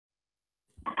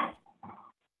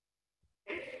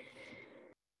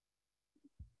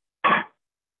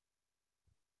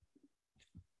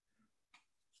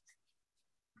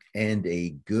And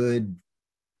a good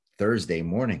Thursday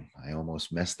morning. I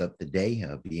almost messed up the day,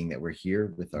 being that we're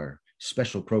here with our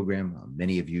special program.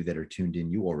 Many of you that are tuned in,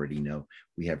 you already know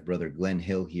we have Brother Glenn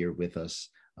Hill here with us,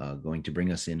 going to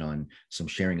bring us in on some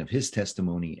sharing of his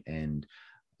testimony and,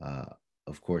 uh,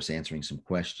 of course, answering some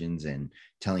questions and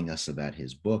telling us about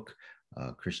his book,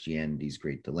 Christianity's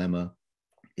Great Dilemma.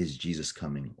 Is Jesus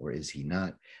coming or is he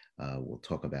not? We'll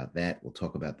talk about that. We'll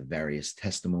talk about the various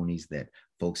testimonies that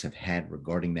folks have had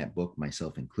regarding that book,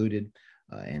 myself included.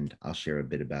 And I'll share a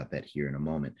bit about that here in a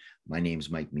moment. My name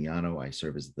is Mike Miano. I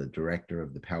serve as the director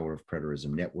of the Power of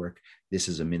Preterism Network. This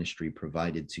is a ministry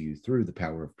provided to you through the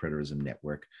Power of Preterism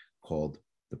Network called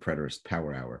the Preterist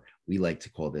Power Hour. We like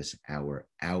to call this our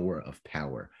Hour of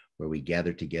Power, where we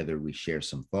gather together, we share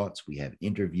some thoughts, we have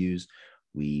interviews,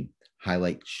 we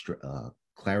highlight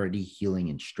clarity, healing,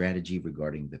 and strategy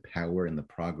regarding the power and the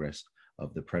progress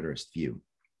of the preterist view.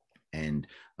 And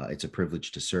it's a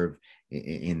privilege to serve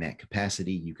in that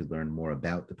capacity. You could learn more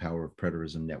about the Power of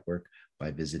Preterism Network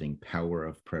by visiting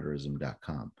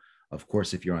powerofpreterism.com. Of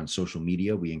course, if you're on social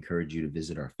media, we encourage you to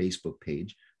visit our Facebook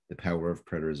page, the Power of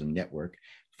Preterism Network.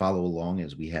 Follow along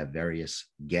as we have various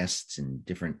guests and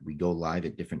we go live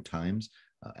at different times.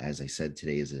 As I said,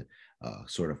 today is a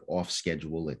sort of off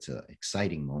schedule. It's an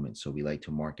exciting moment. So we like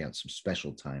to mark out some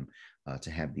special time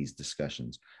to have these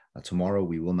discussions. Tomorrow,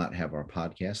 we will not have our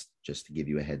podcast, just to give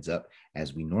you a heads up,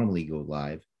 as we normally go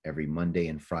live every Monday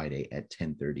and Friday at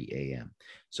 10:30 a.m.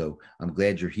 So I'm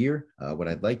glad you're here. What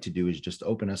I'd like to do is just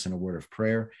open us in a word of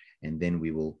prayer, and then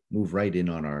we will move right in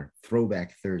on our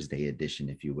Throwback Thursday edition,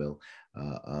 if you will,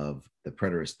 of the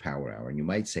Preterist Power Hour. And you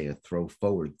might say a Throw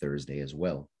Forward Thursday as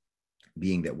well,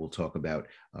 being that we'll talk about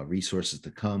resources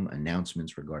to come,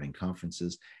 announcements regarding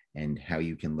conferences, and how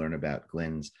you can learn about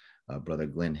Brother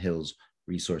Glenn Hill's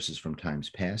resources from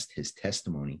times past, his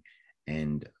testimony,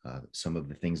 and some of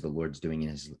the things the Lord's doing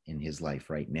in his life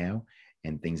right now,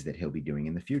 and things that he'll be doing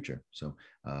in the future. So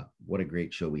what a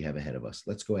great show we have ahead of us.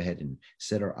 Let's go ahead and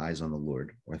set our eyes on the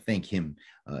Lord, or thank him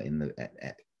in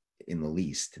the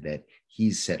least that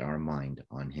he's set our mind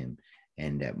on him,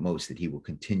 and at most that he will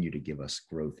continue to give us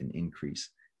growth and increase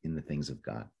in the things of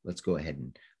God. Let's go ahead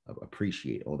and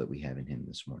appreciate all that we have in him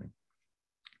this morning.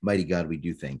 Mighty God, we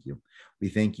do thank you. We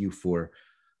thank you for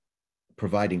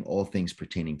providing all things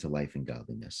pertaining to life and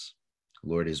godliness.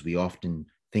 Lord, as we often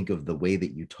think of the way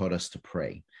that you taught us to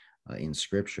pray in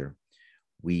Scripture,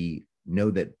 we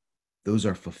know that those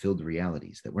are fulfilled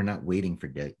realities, that we're not waiting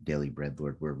for daily bread,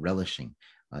 Lord. We're relishing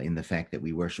in the fact that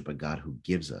we worship a God who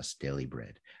gives us daily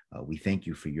bread. We thank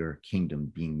you for your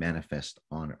kingdom being manifest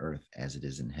on earth as it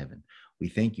is in heaven. We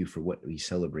thank you for what we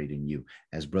celebrate in you.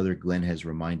 As Brother Glenn has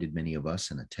reminded many of us,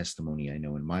 and a testimony I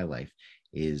know in my life,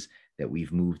 is that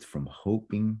we've moved from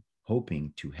hoping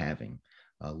to having.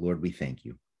 Lord, we thank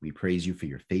you. We praise you for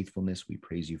your faithfulness. We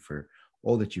praise you for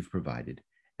all that you've provided.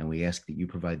 And we ask that you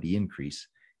provide the increase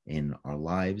in our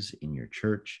lives, in your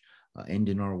church, and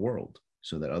in our world,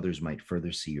 so that others might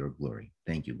further see your glory.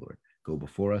 Thank you, Lord. Go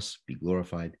before us, be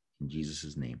glorified in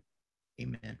Jesus' name.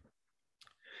 Amen.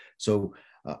 So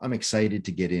I'm excited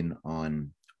to get in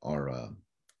on our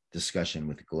discussion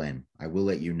with Glenn. I will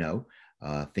let you know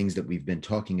things that we've been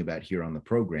talking about here on the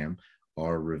program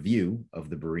are review of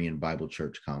the Berean Bible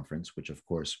Church Conference, which of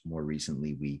course more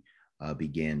recently we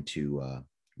began to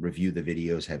review the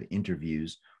videos, have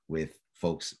interviews with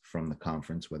folks from the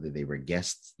conference, whether they were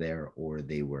guests there or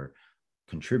they were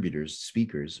contributors,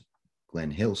 speakers.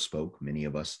 Glenn Hill spoke. Many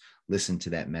of us listened to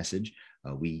that message.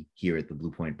 We here at the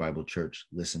Blue Point Bible Church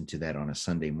listened to that on a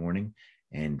Sunday morning,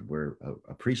 and we're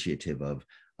appreciative of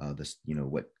this,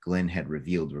 what Glenn had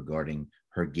revealed regarding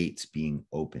her gates being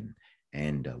open.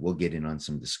 And we'll get in on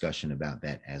some discussion about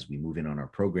that as we move in on our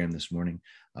program this morning.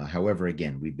 However,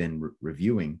 again, we've been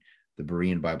reviewing the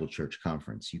Berean Bible Church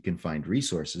Conference. You can find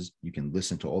resources. You can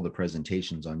listen to all the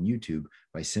presentations on YouTube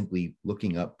by simply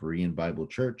looking up Berean Bible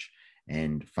Church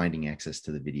and finding access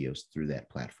to the videos through that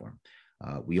platform.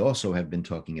 We also have been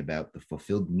talking about the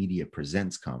Fulfilled Media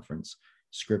Presents Conference.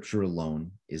 Scripture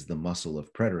alone is the muscle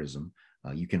of preterism.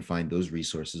 You can find those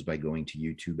resources by going to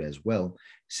YouTube as well,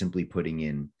 simply putting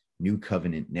in New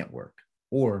Covenant Network,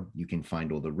 or you can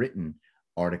find all the written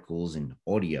articles and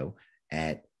audio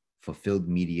at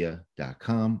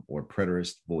fulfilledmedia.com or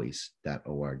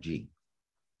preteristvoice.org.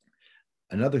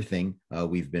 Another thing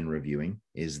we've been reviewing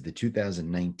is the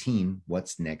 2019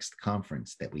 What's Next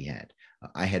conference that we had.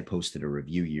 I had posted a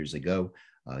review years ago.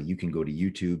 You can go to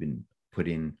YouTube and put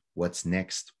in What's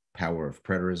Next, Power of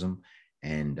Preterism,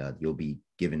 and you'll be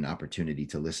given opportunity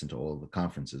to listen to all of the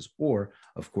conferences. Or,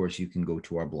 of course, you can go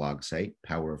to our blog site,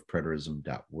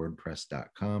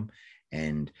 powerofpreterism.wordpress.com,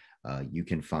 and You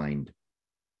can find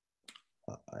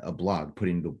a blog, put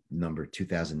in the number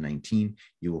 2019,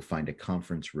 you will find a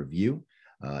conference review.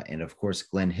 And of course,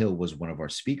 Glenn Hill was one of our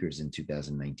speakers in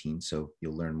 2019, so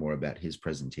you'll learn more about his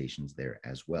presentations there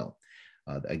as well.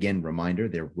 Again, reminder,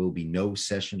 there will be no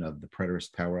session of the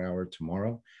Preterist Power Hour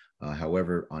tomorrow.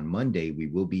 However, on Monday, we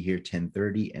will be here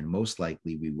 10:30, and most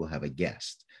likely we will have a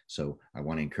guest. So I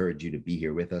want to encourage you to be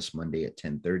here with us Monday at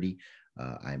 10:30.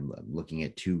 I'm looking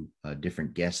at two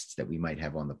different guests that we might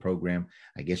have on the program.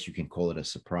 I guess you can call it a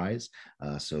surprise.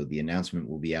 So the announcement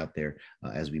will be out there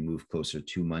as we move closer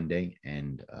to Monday,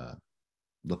 and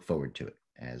look forward to it.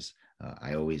 As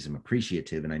I always am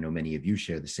appreciative, and I know many of you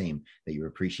share the same, that you're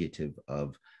appreciative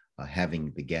of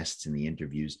having the guests and the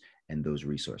interviews and those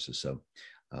resources. So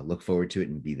look forward to it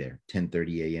and be there.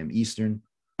 10:30 a.m. Eastern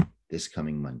this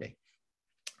coming Monday.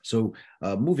 So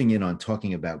moving in on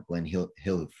talking about Glenn Hill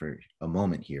for a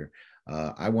moment here,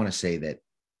 I want to say that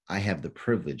I have the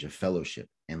privilege of fellowship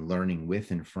and learning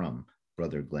with and from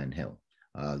Brother Glenn Hill.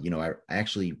 I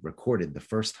actually recorded the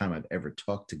first time I've ever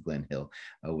talked to Glenn Hill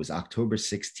was October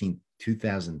 16th,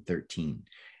 2013.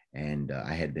 And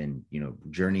I had been,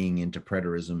 journeying into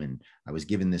preterism, and I was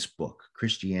given this book,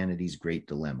 Christianity's Great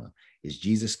Dilemma: Is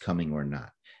Jesus Coming or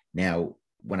Not? Now,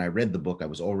 when I read the book, I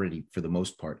was already, for the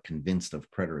most part, convinced of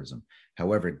preterism.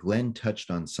 However, Glenn touched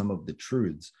on some of the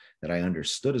truths that I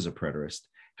understood as a preterist,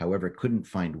 however, couldn't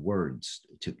find words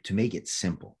to make it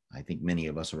simple. I think many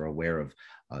of us are aware of,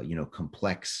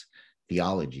 complex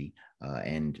theology,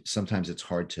 and sometimes it's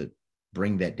hard to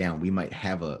bring that down. We might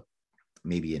have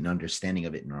maybe an understanding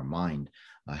of it in our mind.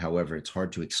 However, it's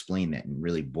hard to explain that and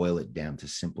really boil it down to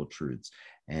simple truths.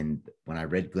 And when I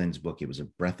read Glenn's book, it was a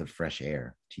breath of fresh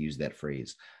air, to use that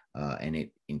phrase. And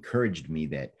it encouraged me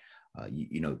that,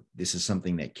 this is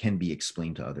something that can be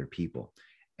explained to other people.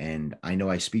 And I know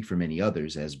I speak for many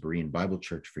others, as Berean Bible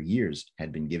Church for years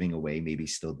had been giving away, maybe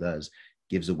still does,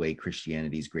 gives away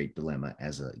Christianity's Great Dilemma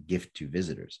as a gift to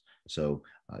visitors. So,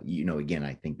 again,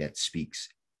 I think that speaks,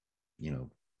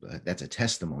 that's a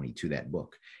testimony to that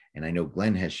book. And I know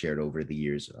Glenn has shared over the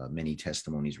years many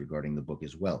testimonies regarding the book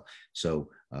as well. So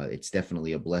it's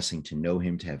definitely a blessing to know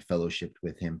him, to have fellowshiped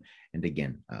with him. And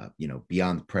again,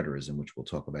 beyond preterism, which we'll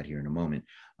talk about here in a moment,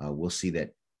 we'll see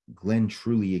that Glenn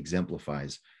truly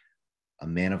exemplifies a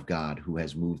man of God who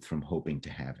has moved from hoping to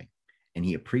having. And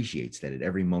he appreciates that at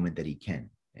every moment that he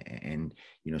can. And,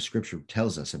 scripture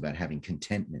tells us about having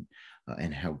contentment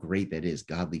and how great that is,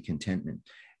 godly contentment.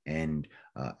 And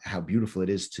how beautiful it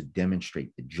is to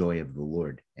demonstrate the joy of the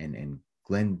Lord. And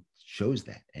Glenn shows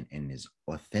that and is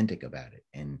authentic about it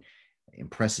and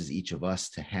impresses each of us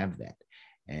to have that,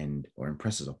 or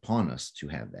impresses upon us to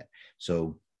have that.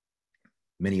 So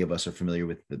many of us are familiar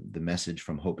with the message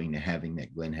From Hoping to Having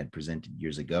that Glenn had presented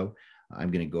years ago. I'm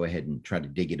going to go ahead and try to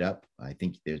dig it up. I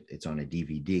think it's on a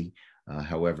DVD.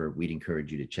 However, we'd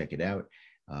encourage you to check it out.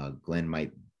 Glenn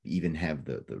might even have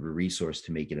the resource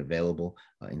to make it available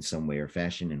in some way or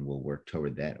fashion, and we'll work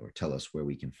toward that, or tell us where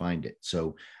we can find it.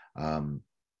 So,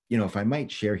 if I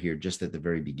might share here just at the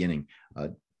very beginning,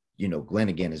 Glenn,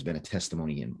 again, has been a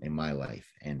testimony in my life,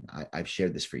 and I've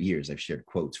shared this for years. I've shared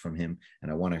quotes from him,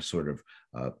 and I want to sort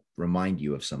of remind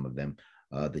you of some of them,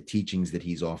 the teachings that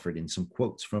he's offered, and some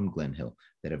quotes from Glenn Hill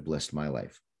that have blessed my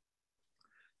life.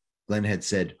 Glenn had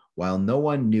said, "While no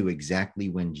one knew exactly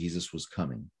when Jesus was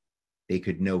coming, they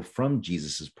could know from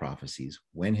Jesus's prophecies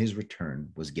when his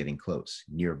return was getting close,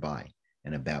 nearby,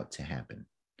 and about to happen."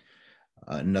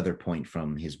 Another point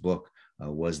from his book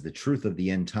was, "The truth of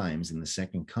the end times and the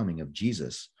second coming of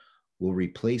Jesus will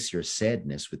replace your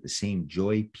sadness with the same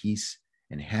joy, peace,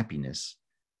 and happiness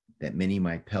that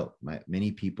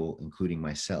many people, including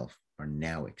myself, are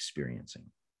now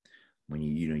experiencing." When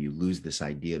you lose this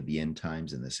idea of the end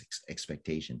times and this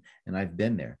expectation, and I've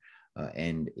been there.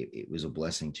 And it was a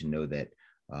blessing to know that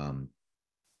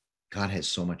God has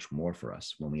so much more for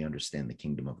us when we understand the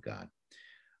kingdom of God.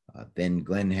 Then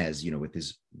Glenn has, with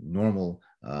his normal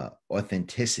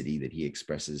authenticity that he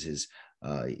expresses,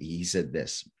 he said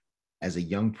this: "As a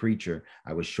young preacher,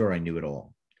 I was sure I knew it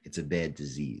all. It's a bad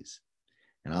disease."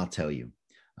 And I'll tell you,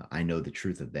 I know the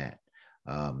truth of that.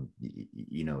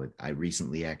 I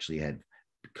recently actually had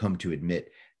come to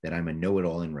admit that I'm a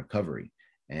know-it-all in recovery.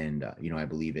 And, I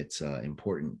believe it's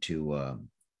important to,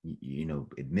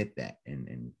 admit that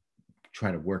and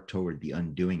try to work toward the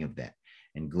undoing of that.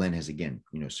 And Glenn has, again,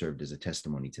 served as a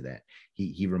testimony to that.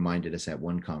 He reminded us at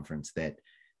one conference that,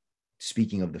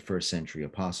 speaking of the first century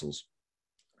apostles,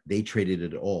 they traded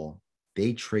it all.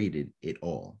 They traded it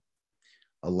all,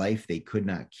 a life they could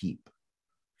not keep,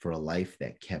 for a life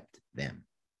that kept them.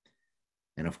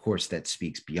 And of course, that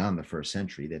speaks beyond the first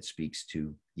century. That speaks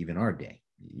to even our day.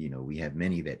 We have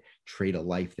many that trade a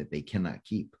life that they cannot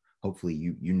keep. Hopefully,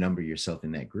 you number yourself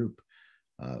in that group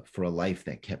for a life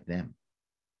that kept them.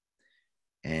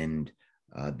 And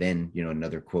then,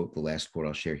 another quote, the last quote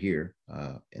I'll share here,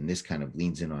 and this kind of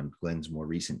leans in on Glenn's more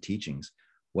recent teachings.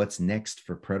 What's next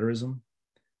for preterism?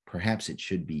 Perhaps it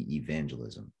should be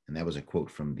evangelism. And that was a quote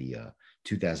from the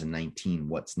 2019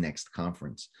 What's Next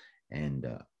conference. And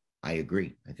I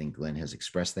agree. I think Glenn has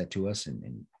expressed that to us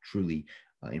and truly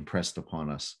impressed upon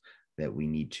us that we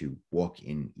need to walk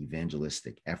in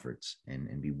evangelistic efforts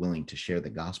and be willing to share the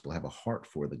gospel, have a heart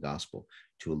for the gospel,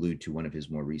 to allude to one of his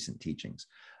more recent teachings.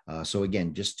 So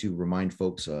again, just to remind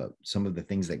folks, some of the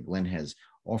things that Glenn has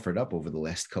offered up over the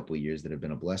last couple of years that have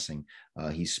been a blessing.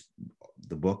 He's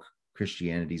the book,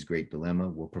 Christianity's Great Dilemma.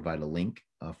 We'll provide a link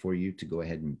for you to go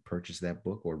ahead and purchase that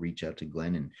book, or reach out to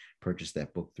Glenn and purchase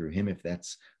that book through him if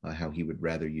that's how he would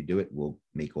rather you do it. We'll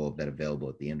make all of that available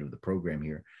at the end of the program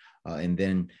here. And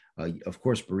then, of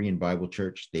course, Berean Bible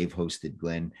Church, they've hosted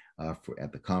Glenn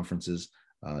at the conferences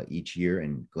each year.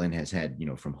 And Glenn has had,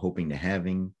 from hoping to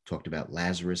having, talked about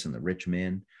Lazarus and the rich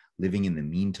man. Living in the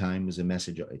Meantime was a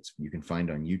message you can find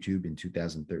on YouTube in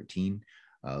 2013.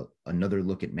 Another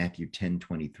look at Matthew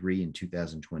 10:23 in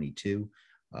 2022.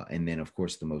 And then, of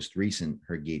course, the most recent,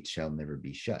 Her Gates Shall Never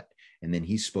Be Shut. And then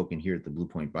he's spoken here at the Blue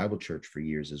Point Bible Church for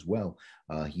years as well.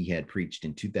 He had preached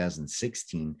in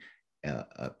 2016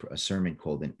 a sermon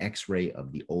called An X-Ray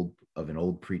of an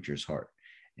Old Preacher's Heart.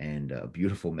 And a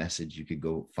beautiful message. You could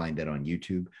go find that on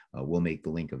YouTube. We'll make the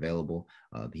link available.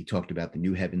 He talked about the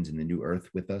new heavens and the new earth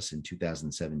with us in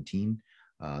 2017.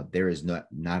 There is not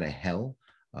a hell.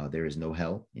 There is no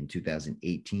hell in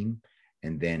 2018.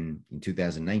 And then in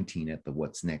 2019 at the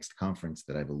What's Next conference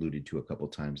that I've alluded to a couple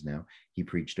times now, he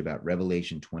preached about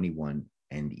Revelation 21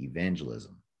 and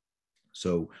evangelism.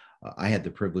 So I had the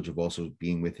privilege of also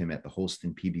being with him at the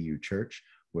Holston PBU Church,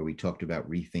 where we talked about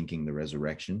rethinking the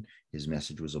resurrection. His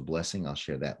message was a blessing. I'll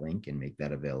share that link and make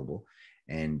that available.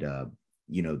 And,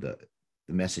 the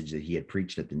message that he had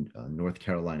preached at the North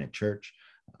Carolina church,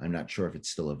 I'm not sure if it's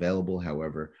still available.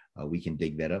 However, we can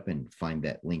dig that up and find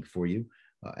that link for you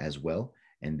as well.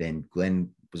 And then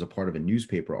Glenn was a part of a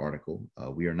newspaper article.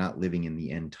 We are not living in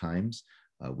the end times.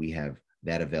 We have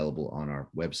that available on our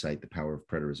website, the Power of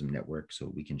Preterism Network,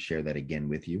 so we can share that again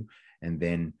with you. And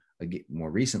then more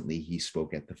recently, he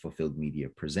spoke at the Fulfilled Media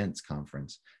Presents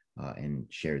conference and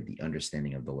shared the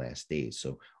understanding of the last days.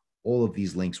 So all of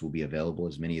these links will be available,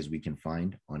 as many as we can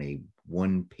find, on a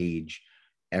one-page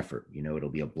effort. It'll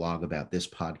be a blog about this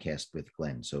podcast with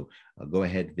Glenn. So go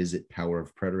ahead, visit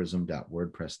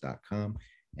powerofpreterism.wordpress.com,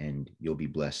 and you'll be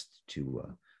blessed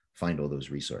to find all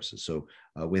those resources. So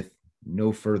with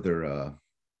no further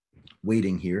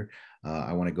waiting here,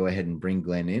 I want to go ahead and bring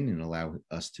Glenn in and allow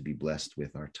us to be blessed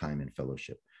with our time and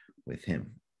fellowship with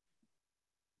him.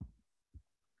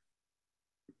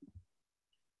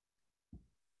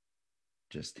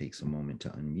 Just takes a moment to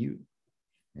unmute,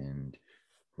 and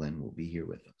Glenn will be here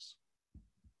with us.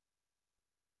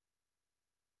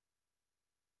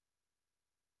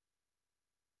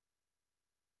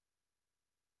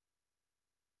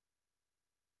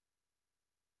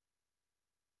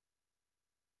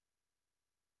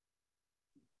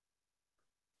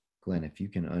 Glenn, if you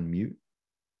can unmute.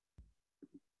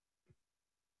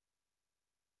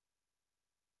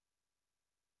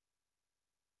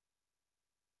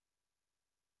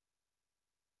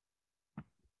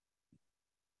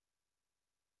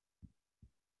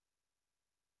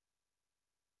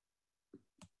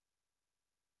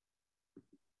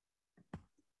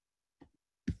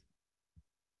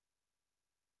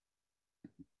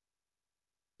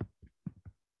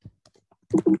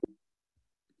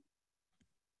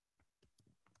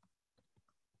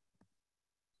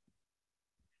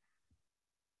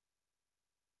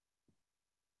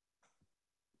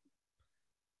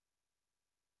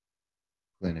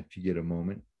 Glenn, if you get a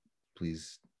moment,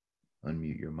 please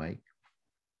unmute your mic.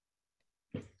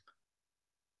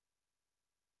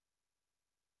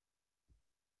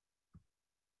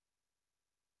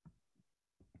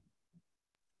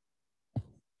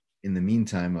 In the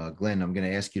meantime, Glenn, I'm going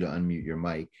to ask you to unmute your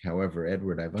mic. However,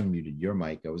 Edward, I've unmuted your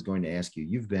mic. I was going to ask you,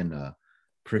 you've been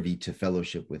privy to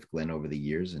fellowship with Glenn over the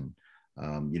years. And,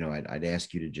 I'd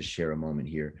ask you to just share a moment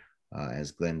here as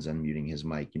Glenn's unmuting his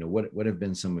mic. What have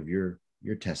been some of your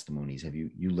testimonies? Have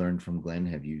you learned from Glenn?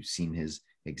 Have you seen his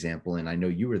example? And I know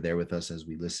you were there with us as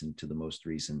we listened to the most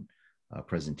recent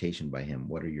presentation by him.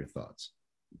 What are your thoughts?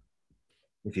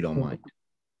 If you don't mind.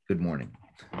 Good morning.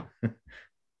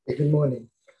 Good morning.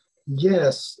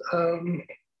 Yes,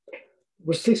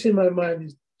 what sticks in my mind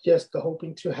is just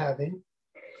hoping to have him.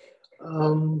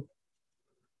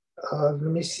 Let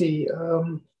me see.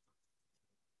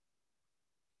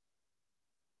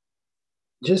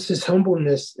 Just his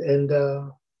humbleness, and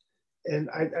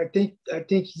I think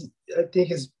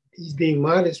he's being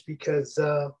modest because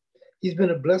he's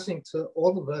been a blessing to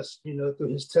all of us,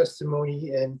 through his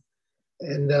testimony and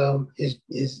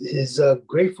his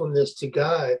gratefulness to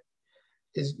God,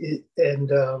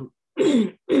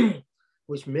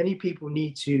 which many people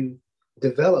need to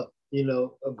develop,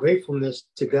 a gratefulness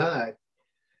to God,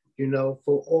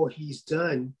 for all he's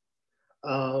done,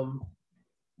 and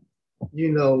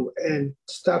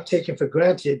stop taking for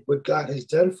granted what God has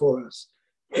done for us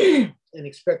and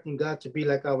expecting God to be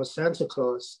like our Santa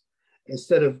Claus.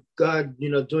 Instead of God,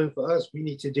 doing for us, we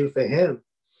need to do for him,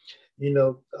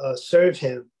 serve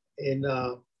him in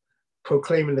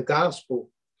proclaiming the gospel,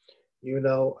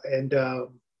 and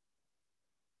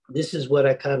this is what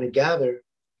I kind of gather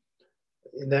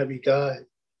in that regard.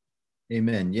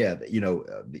 Amen. Yeah.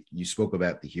 You spoke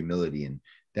about the humility, and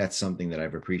that's something that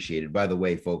I've appreciated. By the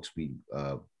way, folks,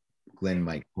 Glenn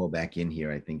might call back in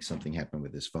here. I think something happened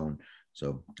with his phone.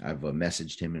 So I've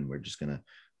messaged him, and we're just going to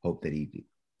hope that he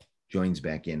joins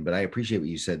back in. But I appreciate what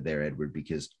you said there, Edward,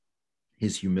 because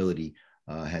his humility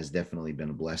has definitely been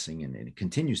a blessing, and it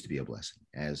continues to be a blessing,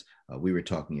 as we were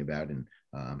talking about, and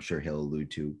I'm sure he'll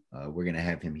allude to. We're going to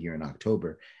have him here in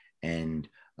October, and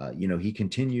he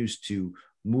continues to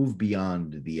move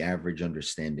beyond the average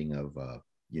understanding of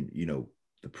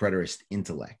the preterist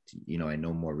intellect. I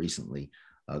know more recently,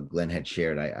 Glenn had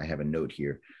shared, I have a note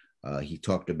here. He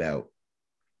talked about,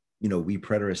 we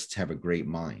preterists have a great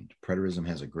mind. Preterism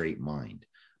has a great mind,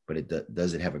 but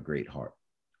does it have a great heart?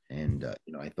 And,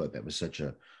 I thought that was such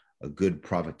a good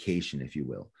provocation, if you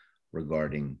will,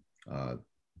 regarding,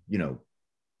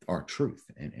 our truth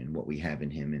and what we have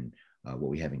in him, and what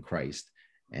we have in Christ,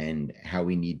 and how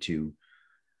we need to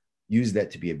use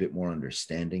that to be a bit more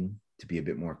understanding, to be a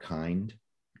bit more kind,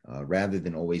 rather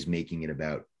than always making it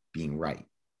about being right.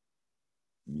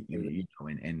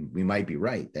 And we might be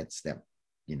right.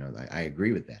 I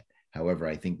agree with that. However,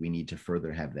 I think we need to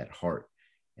further have that heart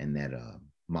and that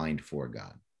mind for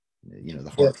God. The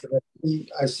heart. Yes,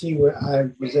 I see where I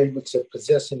was able to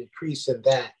possess and increase in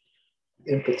that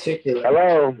in particular.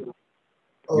 Hello.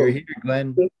 You're here,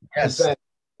 Glenn. Yes.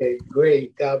 Okay,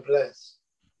 great. God bless.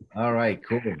 All right,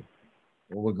 cool.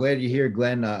 Well, we're glad you're here,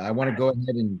 Glenn. I want to go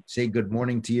ahead and say good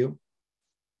morning to you.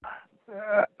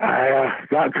 I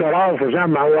got cut off or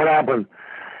something. What happened?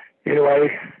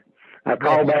 Anyway, I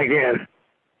called back in.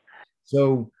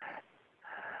 So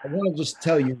I want to just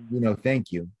tell you,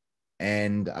 thank you.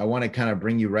 And I want to kind of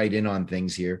bring you right in on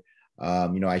things here.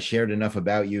 I shared enough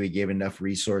about you. He gave enough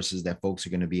resources that folks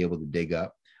are going to be able to dig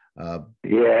up.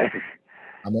 Yeah.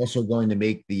 I'm also going to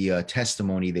make the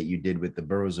testimony that you did with the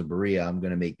Burrows of Berea. I'm going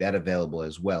to make that available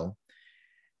as well.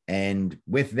 And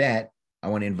with that, I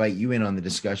want to invite you in on the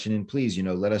discussion. And please,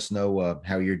 let us know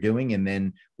how you're doing. And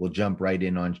then we'll jump right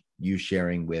in on you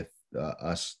sharing with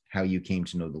us how you came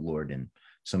to know the Lord and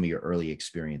some of your early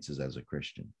experiences as a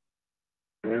Christian.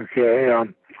 Okay.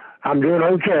 I'm doing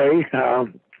okay.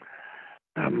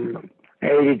 I'm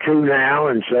 82 now,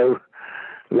 and so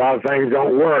a lot of things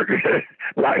don't work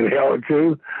like they ought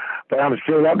to, but I'm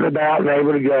still up and about and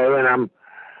able to go, and I'm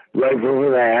grateful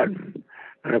for that.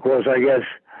 And of course, I guess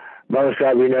most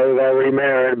of you know that I already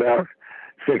married about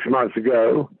 6 months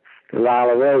ago to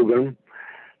Lila Rogan.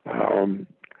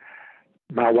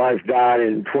 My wife died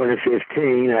in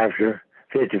 2015 after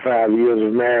 55 years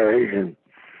of marriage, and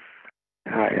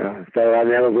I thought I'd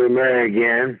never remarry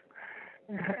again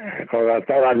because I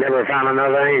thought I'd never find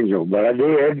another angel, but I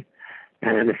did.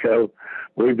 And so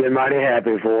we've been mighty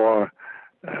happy for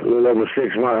a little over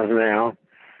 6 months now.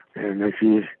 And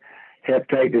she's helped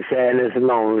take the sadness and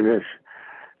loneliness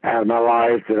out of my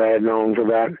life that I had known for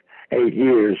about 8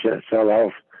 years since I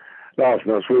lost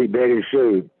my sweet Betty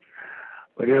Sue.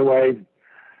 But anyway,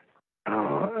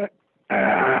 I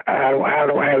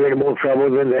don't have any more trouble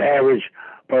than the average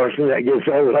person that gets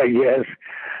old, I guess.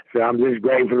 So I'm just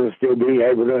grateful to still be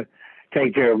able to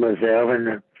take care of myself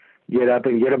and get up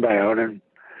and get about. And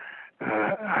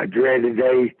I dread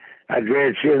seeing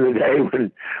the day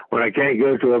when I can't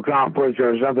go to a conference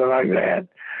or something like that.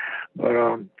 But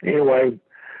anyway,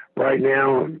 right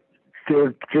now,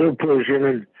 still pushing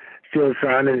and still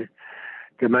trying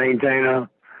to maintain a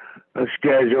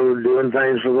schedule, doing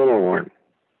things for the Lord.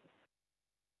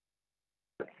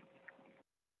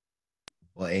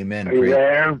 Well, amen. Are you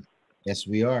there? Yes,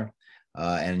 we are.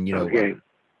 And, okay.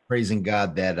 Praising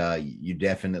God that you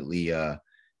definitely,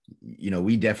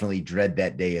 we definitely dread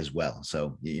that day as well.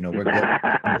 So, we're good,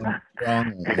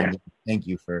 strong, thank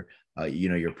you for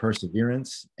your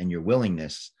perseverance and your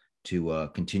willingness to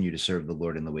continue to serve the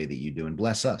Lord in the way that you do, and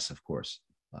bless us, of course,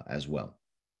 as well.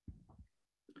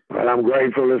 Well, I'm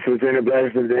grateful if it's any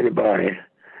blessing to anybody.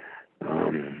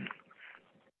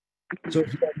 So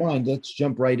if you don't mind, let's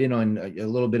jump right in on a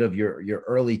little bit of your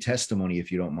early testimony,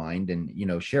 if you don't mind, and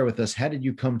share with us, how did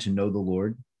you come to know the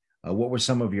Lord? What were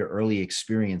some of your early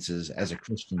experiences as a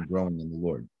Christian growing in the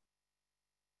Lord?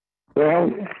 Well,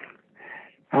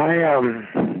 I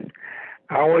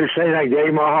always say I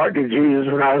gave my heart to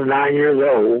Jesus when I was 9 years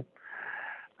old.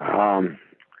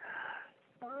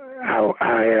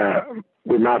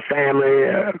 With my family,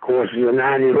 of course, as a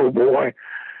 9-year-old boy,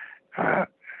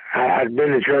 I'd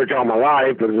been to church all my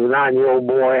life, but as a 9-year-old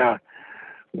boy, I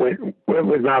went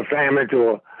with my family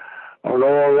to an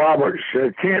Oral Roberts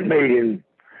tent meeting.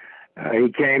 He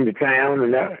came to town,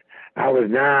 and I was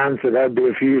 9, so that'd be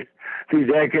a few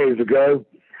decades ago.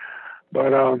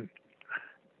 But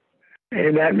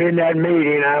in that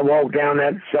meeting, I walked down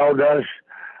that sawdust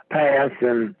path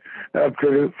and up to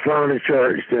the front of the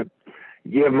church to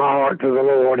give my heart to the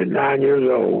Lord at 9 years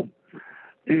old.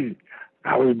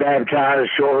 I was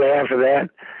baptized shortly after that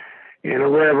in a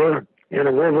river,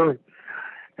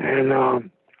 and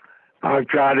I've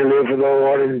tried to live for the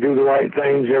Lord and do the right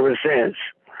things ever since.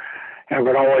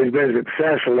 Haven't always been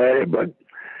successful at it, but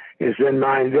it's been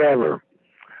my endeavor.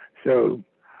 So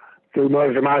through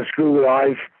most of my school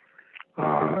life,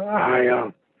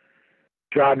 I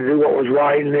tried to do what was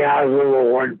right in the eyes of the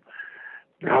Lord.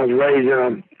 I was raised in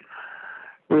a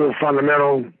real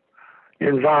fundamental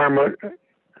environment,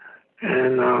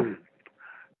 and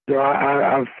so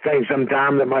I think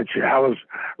sometimes that I was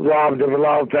robbed of a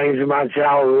lot of things in my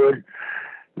childhood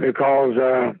because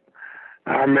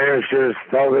our ministers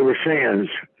thought they were sins.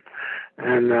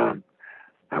 And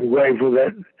I'm grateful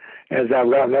that as I've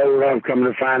gotten older, I've come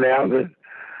to find out that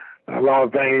a lot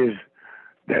of things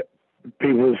that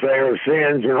people say are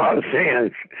sins are not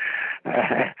sins.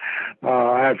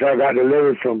 After I got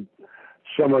delivered from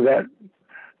some of that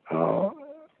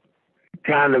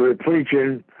kind of a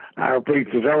preaching, I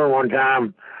preached a sermon one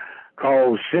time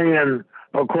called Sin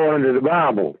According to the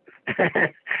Bible.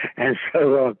 And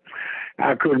so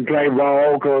I couldn't play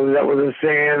ball because that was a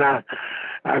sin.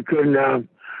 I couldn't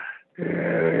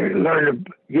learn to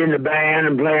get in the band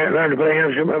and learn to play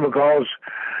instrument because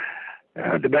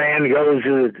the band goes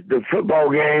to the football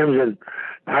games, and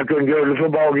I couldn't go to the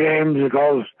football games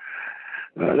because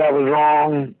that was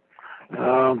wrong.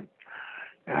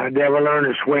 I never learned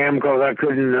to swim because I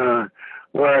couldn't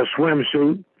wear a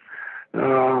swimsuit.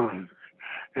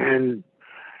 And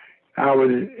I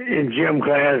was in gym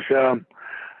class.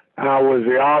 I was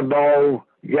the oddball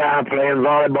guy playing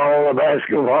volleyball or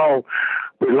basketball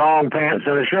with long pants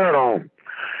and a shirt on.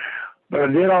 But I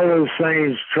did all those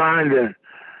things trying to,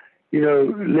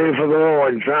 live for the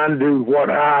Lord and trying to do what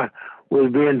I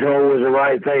was being told was the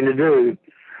right thing to do.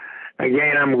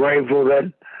 Again, I'm grateful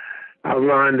that I've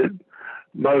learned that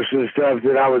most of the stuff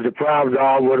that I was deprived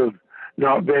of would have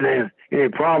not been any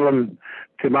problem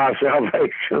to my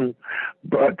salvation.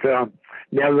 But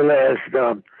nevertheless,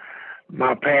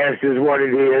 my past is what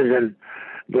it is, and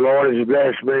the Lord has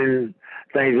blessed me, and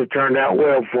things have turned out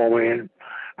well for me. And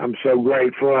I'm so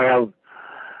grateful. I have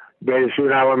Betty Sue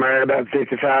and I were married about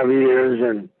 55 years,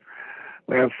 and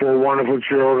we have 4 wonderful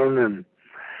children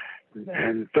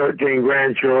and 13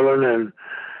 grandchildren, and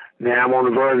now I'm on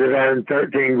the verge of having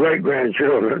 13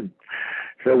 great-grandchildren.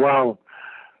 So while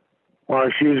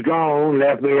she's gone,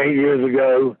 left me 8 years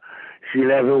ago, she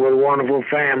left me with a wonderful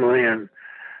family, and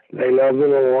they love the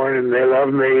Lord, and they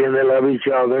love me, and they love each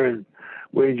other, and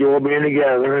we enjoy being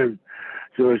together, and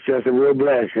so it's just a real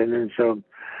blessing. And so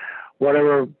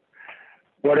whatever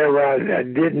I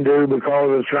didn't do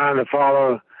because of trying to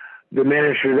follow the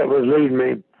ministry that was leading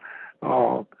me,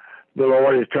 the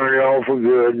Lord has turned it all for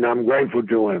good, and I'm grateful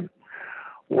to Him.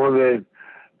 One of the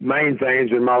main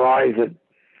things in my life that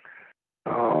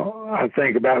I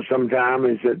think about sometimes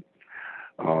is that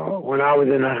when I was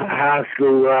in high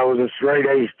school, I was a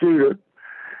straight-A student,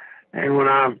 and when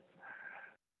I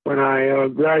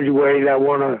graduated, I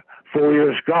won a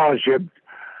 4-year scholarship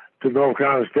to North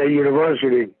Carolina State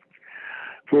University,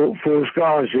 full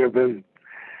scholarship, and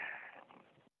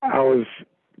I was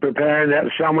preparing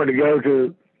that summer to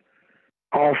go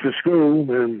off to school,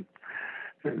 and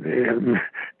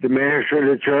the minister of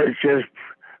the church just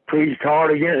preached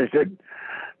hard against it,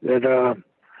 that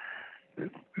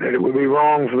it would be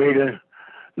wrong for me to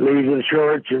leave the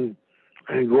church and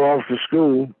go off to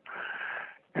school.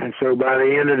 And so by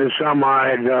the end of the summer, I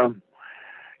had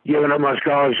given up my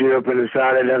scholarship and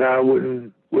decided that I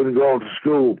wouldn't go off to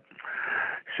school.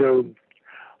 So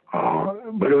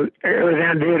But everything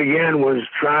I did again was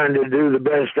trying to do the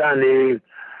best I knew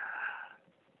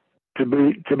to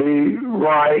be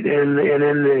right and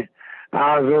in the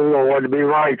eyes of the Lord, to be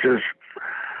righteous.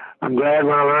 I'm glad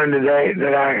when I learned today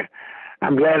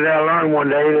I'm glad that I learned one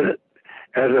day that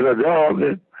as an adult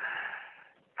that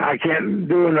I can't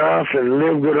do enough and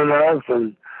live good enough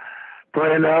and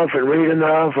pray enough and read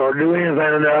enough or do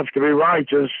anything enough to be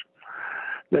righteous,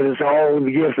 that it's all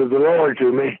the gift of the Lord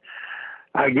to me.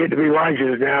 I get to be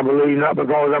righteous now, I believe, not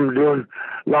because I'm doing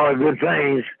a lot of good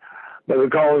things, but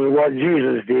because of what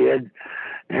Jesus did.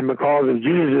 And because of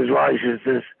Jesus'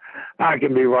 righteousness, I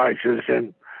can be righteous,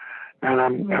 and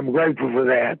I'm grateful for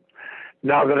that.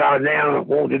 Now that I now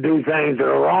want to do things that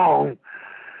are wrong,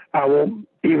 I want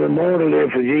even more to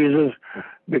live for Jesus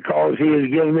because he has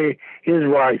given me his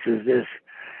righteousness,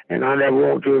 and I never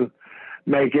want to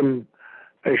make him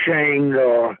ashamed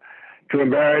or to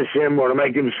embarrass him or to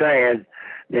make him sad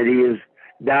that he has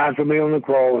died for me on the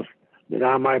cross that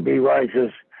I might be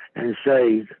righteous and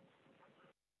saved.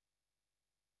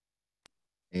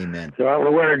 Amen. So I don't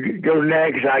know where to go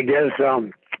next. I guess I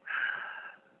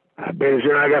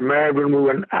got married when we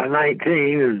were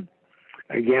 19, and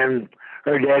again,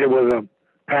 her daddy was a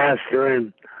pastor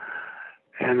and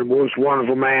the most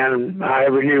wonderful man I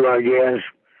ever knew, I guess.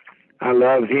 I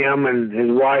loved him and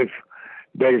his wife,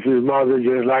 Betty's mother,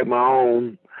 just like my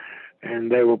own,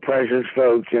 and they were precious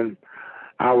folks, and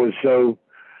I was so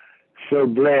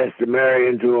blessed to marry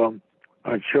into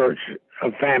a church,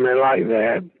 a family like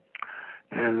that.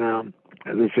 And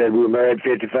as I said, we were married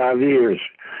 55 years.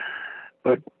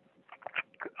 But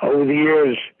over the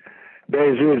years,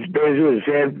 Betty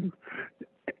said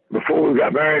before we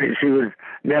got married, she would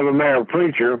never marry a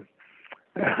preacher.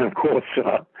 Of course,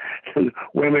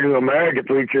 women who are married to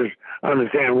preachers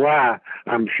understand why,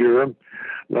 I'm sure. A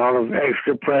lot of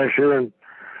extra pressure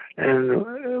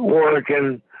and work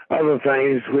and other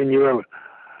things when you're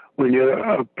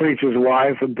a preacher's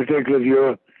wife, and particularly if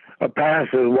you're a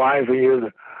pastor's wife and you're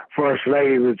the first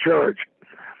lady of the church.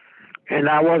 And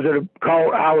I wasn't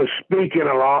called. I was speaking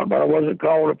a lot, but I wasn't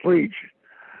called to preach.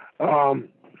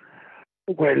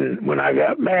 When I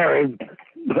got married,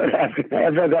 but after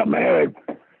I got married,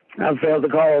 I felt the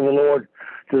call of the Lord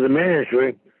to the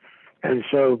ministry, and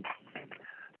so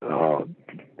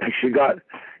she kind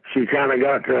of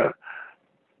got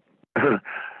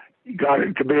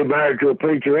it to be married to a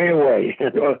preacher anyway,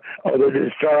 although it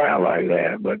didn't start out like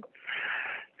that. But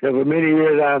so for many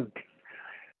years,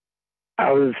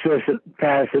 I was assistant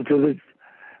pastor to the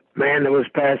man that was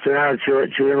pastoring our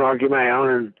church here in Rocky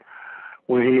Mountain, and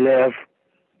when he left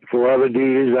for other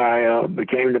duties, I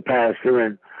became the pastor,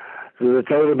 and so the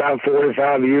total about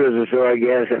 45 years or so, I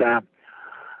guess, that I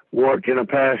worked in a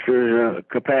pastor's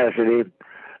capacity,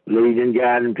 leading,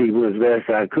 guiding people as best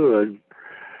I could.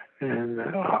 And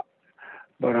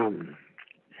but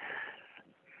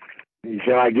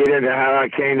shall I get into how I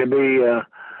came to be a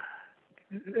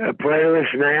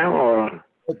preterist now, or?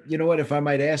 You know what, if I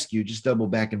might ask you, just double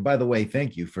back. And by the way,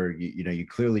 thank you for, you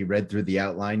clearly read through the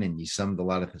outline and you summed a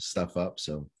lot of the stuff up.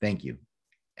 So thank you.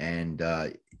 And,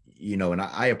 and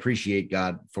I appreciate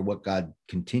God for what God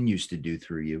continues to do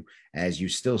through you as you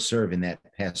still serve in that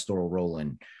pastoral role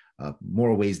in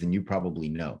more ways than you probably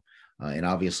know. And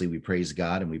obviously we praise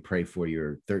God and we pray for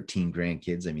your 13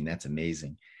 grandkids. I mean, that's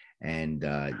amazing. And,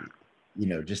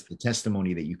 just the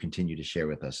testimony that you continue to share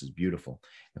with us is beautiful.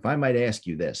 If I might ask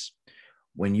you this,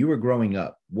 when you were growing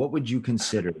up, what would you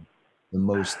consider the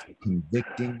most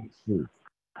convicting truth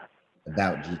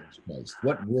about Jesus Christ?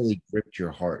 What really gripped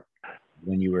your heart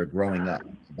when you were growing up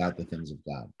about the things of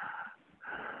God?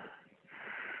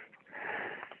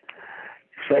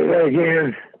 Say that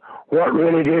again. What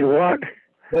really did what?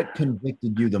 What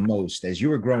convicted you the most as you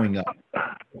were growing up?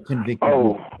 What convicted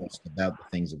you the most about the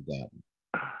things of God?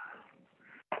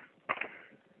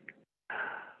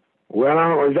 Well, I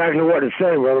don't know exactly what to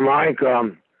say, Brother Mike.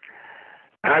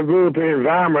 I grew up in an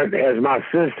environment, as my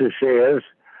sister says,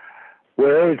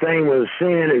 where everything was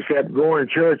sin except going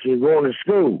to church and going to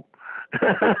school.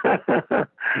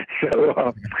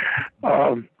 So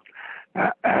I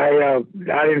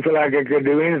didn't feel like I could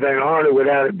do anything harder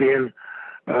without it being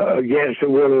against the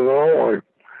will of the Lord.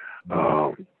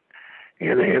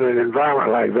 In an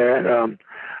environment like that,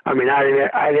 I mean,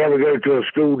 I never go to a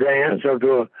school dance or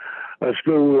to a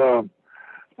school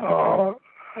sock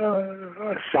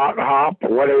hop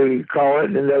or whatever you call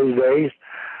it in those days,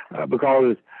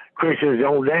 because Christians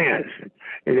don't dance.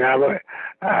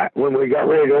 When we got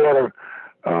ready to order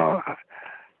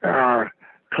our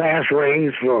class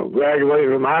rings for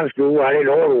graduating from high school, I didn't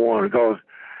order one because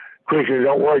Christians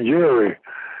don't wear jewelry.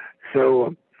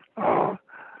 So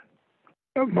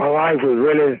my life was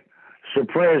really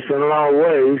suppressed in a lot of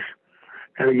ways.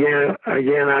 And again,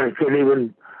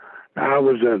 I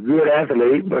was a good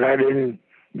athlete, but I didn't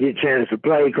get a chance to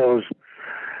play because,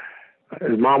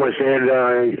 as Mama said,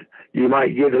 you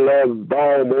might get to love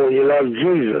ball more than you love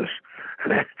Jesus.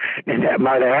 And that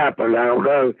might have happened. I don't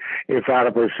know if I'd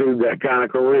have pursued that kind of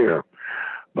career.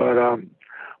 But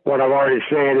what I've already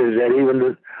said is that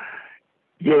even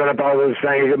giving up all those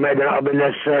things that maybe not have been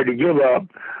necessary to give up,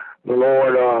 the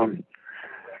Lord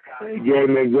gave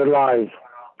me a good life,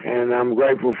 and I'm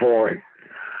grateful for it.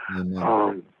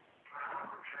 Amen.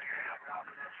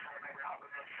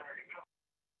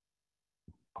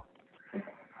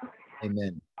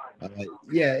 Amen.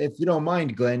 Yeah, if you don't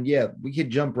mind, Glenn, yeah, we could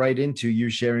jump right into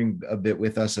you sharing a bit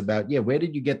with us about, yeah, where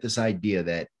did you get this idea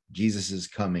that Jesus is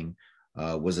coming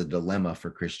was a dilemma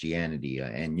for Christianity?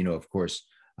 And, of course,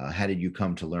 how did you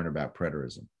come to learn about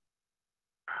preterism?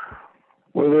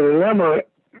 Well, the dilemma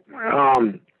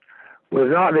was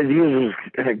not that Jesus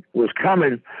was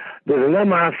coming. The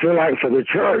dilemma, I feel like, for the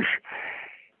church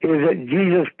is that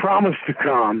Jesus promised to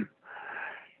come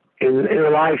in the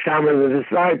lifetime of the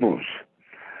disciples.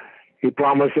 He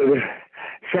promised that the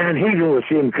Sanhedrin would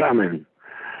see him coming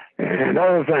and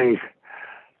other things.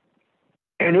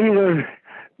 And either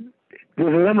the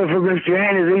dilemma for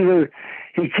Christianity is either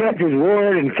he kept his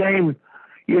word and came,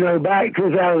 back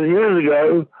 2,000 years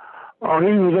ago, or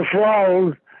he was a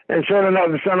fraud and certainly not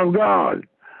the Son of God.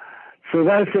 So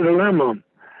that's the dilemma.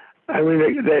 I mean,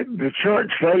 that the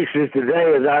church faces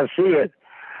today, as I see it,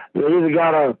 they either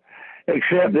got to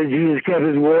accept that Jesus kept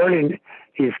his word and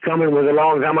his coming was a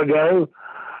long time ago,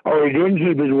 or he didn't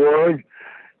keep his word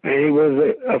and he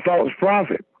was a false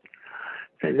prophet.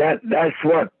 And that's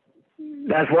what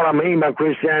I mean by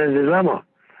Christianity's dilemma.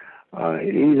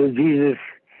 Either Jesus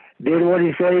did what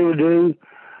he said he would do,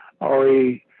 or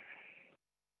he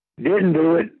didn't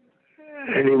do it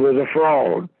and he was a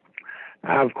fraud.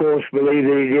 I, of course, believe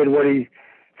that he did what he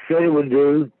said he would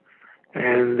do,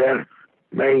 and that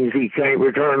means he can't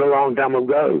return a long time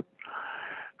ago.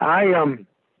 I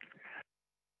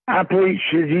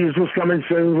preached that Jesus was coming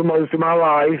soon for most of my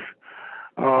life,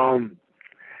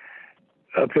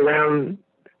 up to around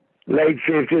late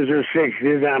 50s or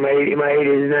 60s. I'm in my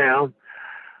 80s now.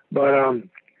 But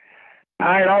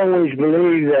I had always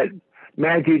believed that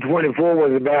Matthew 24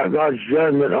 was about God's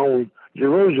judgment on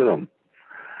Jerusalem.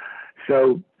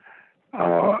 So,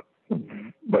 but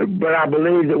I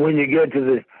believe that when you get to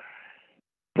the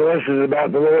verses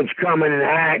about the Lord's coming in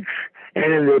Acts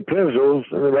and in the epistles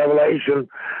and the Revelation,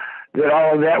 that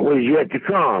all of that was yet to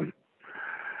come.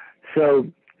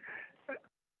 So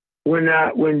when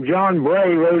John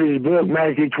Bray wrote his book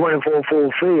Matthew 24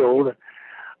 Fulfilled,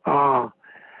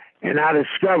 and I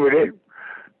discovered it,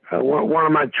 one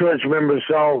of my church members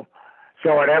saw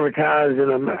it advertised in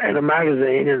a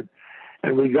magazine,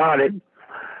 and we got it.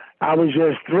 I was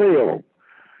just thrilled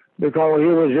because he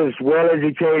was just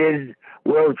well-educated,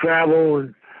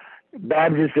 well-traveled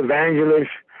Baptist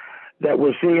evangelist that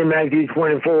was seeing Matthew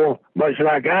 24 much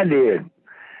like I did.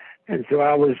 And so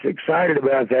I was excited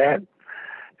about that.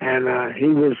 And he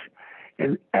was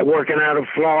working out of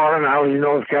Florida, and I was in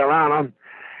North Carolina.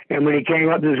 And when he came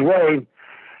up this way,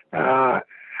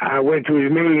 I went to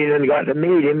his meeting and got to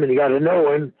meet him and got to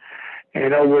know him.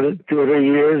 And over the 2 or 3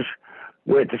 years,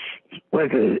 went to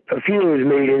a few of his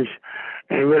meetings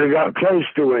and really got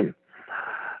close to him.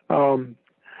 And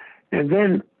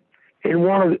then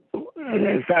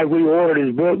in fact, we ordered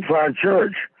his book for our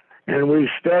church, and we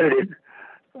studied it,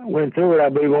 went through it, I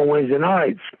believe, on Wednesday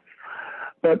nights.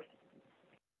 But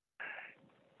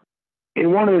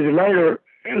in one of his later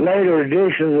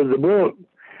editions of the book,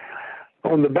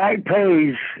 on the back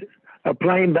page, a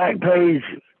plain blank page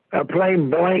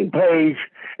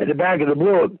at the back of the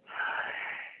book,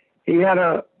 he had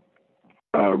a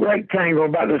rectangle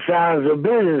about the size of a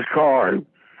business card.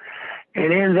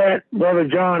 And in that, Brother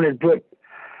John had put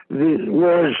the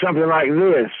words something like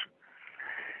this: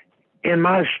 in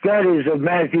my studies of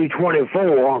Matthew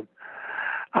 24,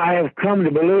 I have come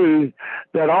to believe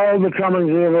that all the comings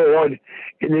of the Lord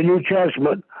in the New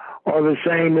Testament are the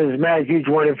same as Matthew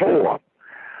 24.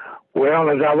 Well,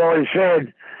 as I've already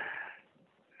said,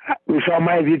 we saw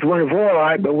Matthew 24,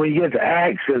 right? But when you get to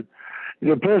Acts and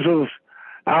the epistles,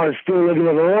 I was still looking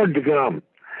for the Lord to come.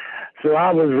 So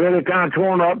I was really kind of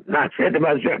torn up, and I said to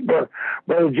myself,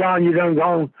 Brother John, you done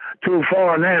gone too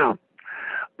far now.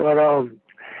 But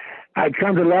I'd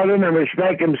come to love him and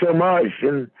respect him so much,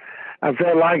 and I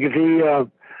felt like if he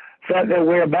felt that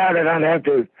way about it, I'd have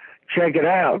to check it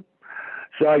out.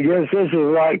 So I guess this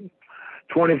was like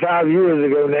 25 years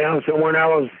ago now, so when I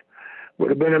would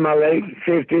have been in my late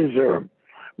 50s or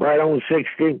right on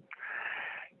 60.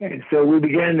 And so we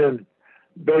began to,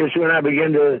 Betty Sue and I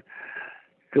began to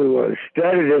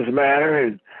study this matter,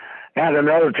 and had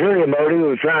another ulterior motive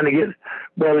of trying to get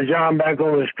Brother John back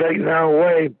on the straight and narrow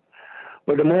way.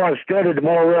 But the more I studied, the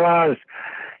more I realized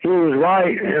he was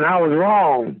right and I was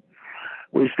wrong.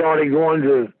 We started going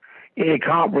to any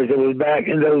conference that was back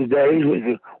in those days,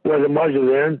 which wasn't much of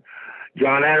them.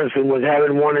 John Anderson was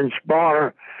having one in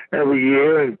Sparta every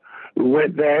year, and we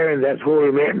went there, and that's where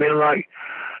we met men like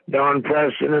Don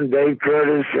Preston and Dave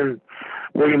Curtis and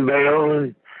William Bell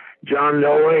and John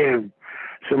Noe and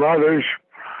some others.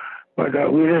 But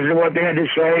we listened to what they had to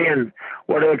say and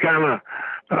whatever kind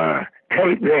of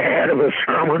tape they had of a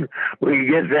sermon, we could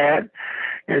get that.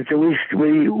 And so we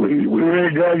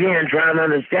really dug in trying to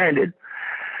understand it.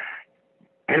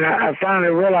 And I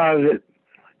finally realized that,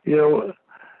 you know,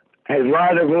 as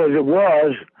radical as it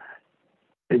was,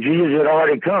 that Jesus had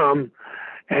already come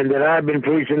and that I'd been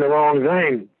preaching the wrong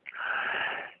thing.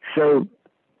 So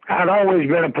I'd always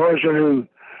been a person who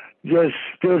just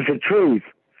stood for truth.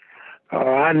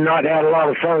 I'd not had a lot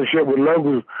of fellowship with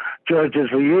local churches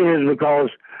for years because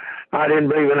I didn't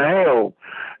believe in hell.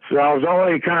 So I was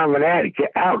already kind of an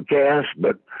outcast,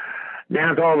 but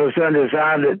now to all of a sudden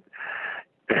decide that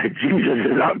Jesus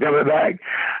is not coming back,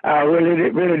 I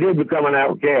really did become an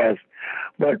outcast.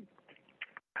 But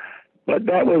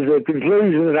that was the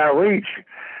conclusion that I reached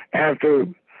after,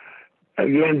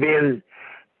 again,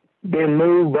 being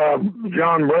moved by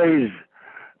John Bray's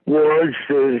words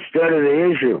to study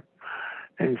the issue.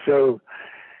 And so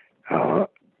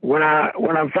when I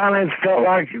finally felt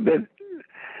like that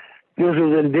this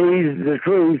was indeed the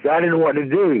truth, I didn't know what to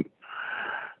do.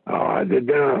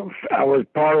 I was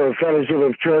part of a fellowship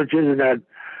of churches, and I'd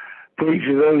preached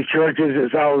to those churches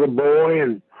since I was a boy,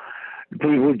 and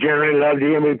people generally loved to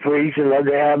hear me preach and loved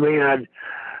to have me, and I'd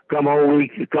come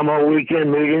on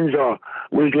weekend meetings or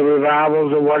weekly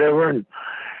revivals or whatever, and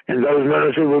those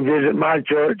ministers would visit my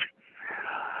church.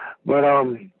 But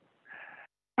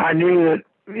I knew that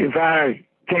if I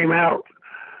came out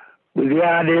with the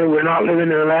idea we're not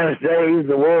living in the last days,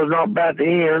 the world's not about to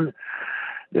end,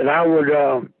 that I would,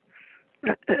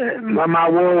 my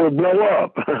world would blow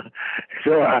up.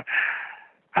 So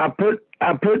I put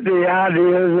the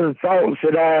ideas and thoughts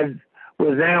that I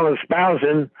was now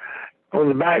espousing on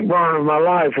the back burner of my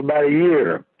life for about a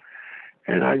year,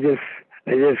 and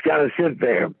they just kind of sit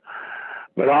there.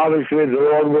 But obviously the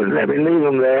Lord wouldn't let me leave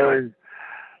them there, and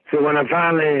so when I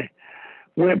finally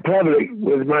went public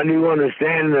with my new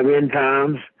understanding of end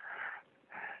times,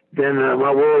 then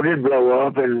my world did blow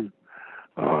up, and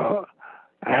I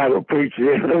haven't preached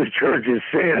in those churches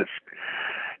since.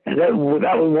 And that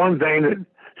was one thing that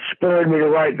spurred me to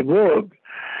write the book.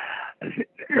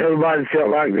 Everybody felt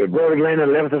like that Brother Glenn had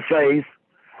left the faith,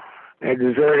 had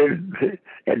deserted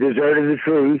the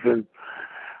truth, and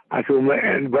I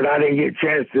said, but I didn't get a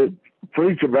chance to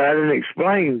preach about it and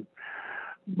explain.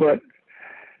 But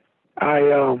I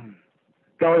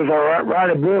thought if I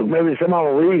write a book, maybe someone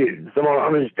will read it, and someone will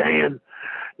understand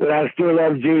that I still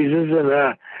love Jesus and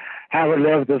I haven't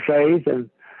left the faith and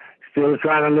still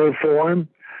trying to live for Him.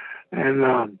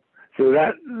 And so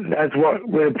that's what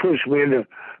really pushed me into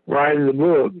writing the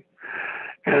book.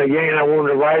 And again, I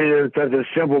wanted to write it in such a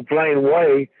simple, plain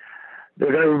way that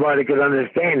everybody could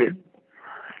understand it.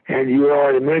 And you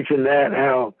already mentioned that,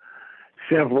 how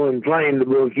simple and plain the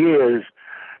book is.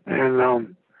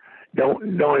 And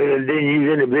didn't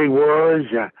use any big words.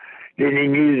 Didn't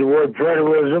even use the word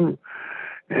preterism,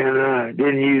 and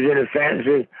didn't use any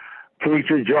fancy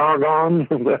preacher jargon.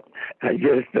 But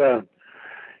just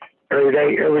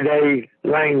everyday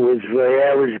language for the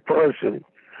average person.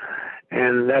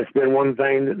 And that's been one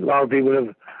thing that a lot of people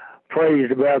have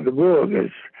praised about the book,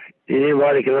 is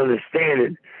anybody can understand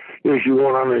it if you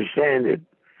want to understand it.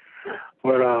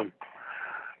 But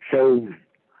so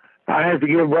I have to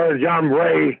give Brother John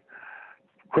Bray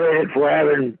credit for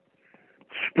having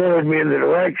spurred me in the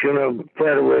direction of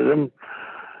preterism.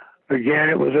 Again,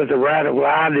 it was such a radical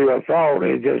idea. I thought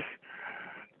it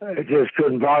just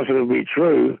couldn't possibly be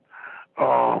true.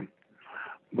 But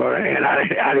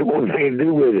I didn't want anything to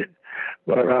do with it.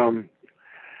 But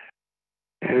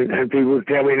and people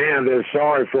tell me now they're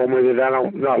sorry for me that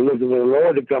I'm not looking for the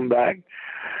Lord to come back.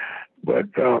 But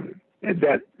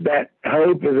that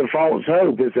hope is a false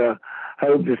hope. It's a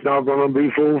hope that's not going to be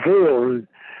fulfilled.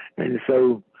 And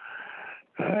so,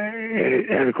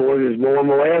 and of course, there's more and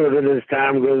more evidence as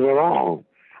time goes along.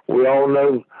 We all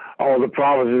know all the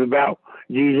promises about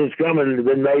Jesus coming have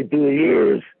been made through the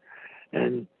years,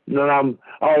 and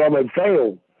all of them have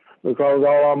failed because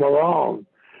all of them are wrong,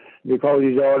 because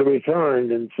He's already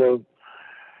returned. And so,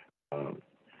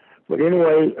 But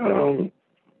anyway,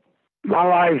 my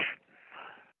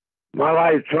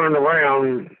life turned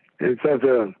around in such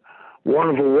a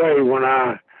wonderful way when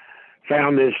I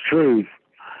found this truth.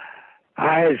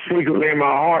 I had secretly in my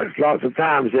heart lots of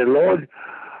times said, Lord,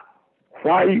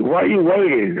 why are you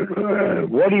waiting?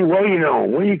 What are you waiting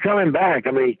on? When are you coming back?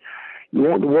 I mean, you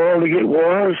want the world to get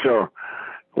worse, or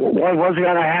what's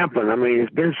going to happen? I mean,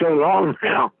 it's been so long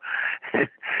now.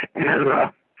 And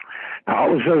I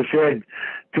also said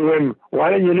to him,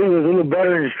 why didn't you leave us a little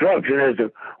better instruction as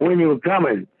to when you were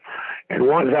coming? And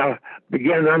once I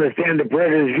began to understand the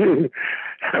Preterist view,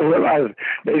 I realized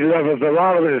they left us a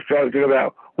lot of instruction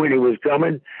about when he was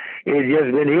coming. It had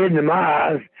just been hidden in my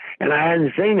eyes, and I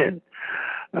hadn't seen it.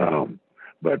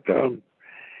 But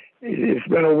it's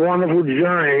been a wonderful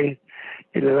journey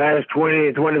in the last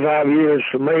 20, 25 years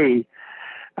for me.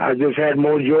 I've just had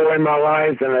more joy in my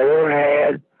life than I ever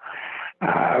had.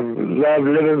 I've loved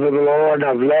living for the Lord.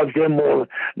 I've loved him more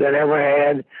than I ever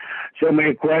had. So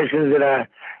many questions that I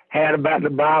had about the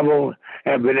Bible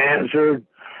have been answered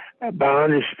by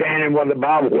understanding what the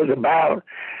Bible was about.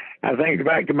 I think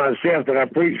back to myself that I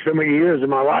preached so many years of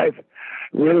my life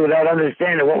really without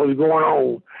understanding what was going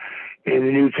on in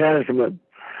the New Testament.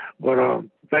 But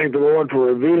thank the Lord for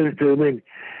revealing it to me,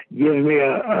 gives me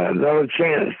another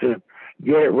chance to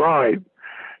get it right.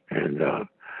 And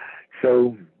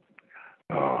so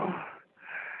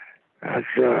that's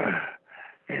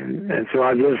and so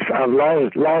I've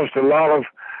lost a lot of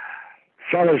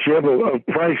fellowship of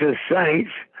precious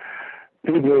saints.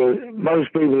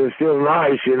 Most people are still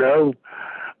nice, you know,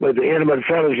 but the intimate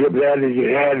fellowship that you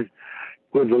had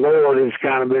with the Lord has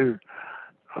kind of been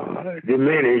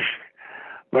diminished.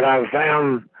 But I've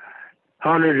found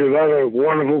hundreds of other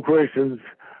wonderful Christians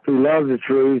who love the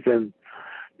truth, and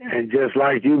just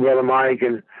like you, Brother Mike,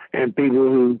 and people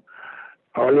who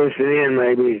are listening in,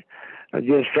 maybe. I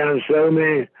just found so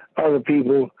many other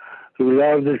people who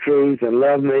love the truth and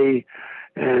love me,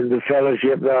 and the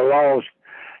fellowship that I lost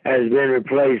has been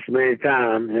replaced many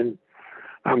times, and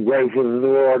I'm grateful to the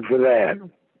Lord for that.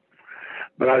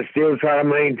 But I still try to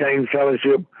maintain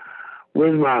fellowship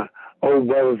with my old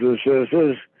brothers and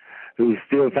sisters who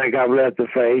still think I've left the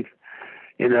faith,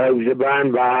 in the hopes that by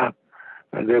and by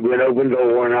there'll be an open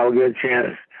door and I'll get a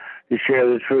chance to share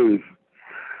the truth.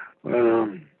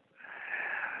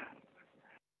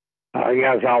 I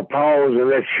guess I'll pause and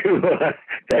let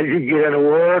you get in a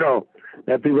word, or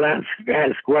let people ask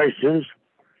questions.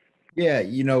 Yeah,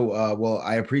 well,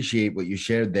 I appreciate what you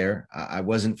shared there. I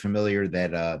wasn't familiar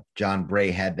that John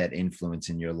Bray had that influence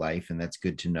in your life, and that's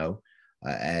good to know.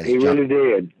 As he really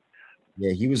did.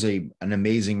 Yeah, he was an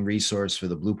amazing resource for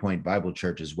the Blue Point Bible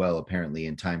Church as well, apparently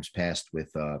in times past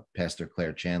with Pastor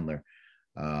Claire Chandler.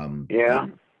 Yeah.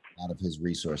 A lot of his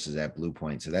resources at Blue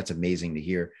Point. So that's amazing to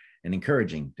hear and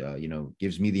encouraging.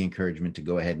 Gives me the encouragement to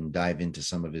go ahead and dive into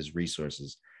some of his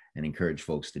resources and encourage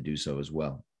folks to do so as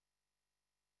well.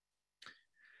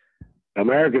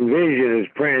 American Vision is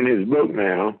printing his book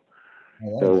now.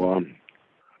 So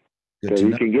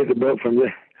you can get the book from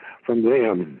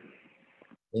them.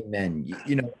 Amen.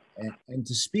 And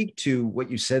to speak to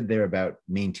what you said there about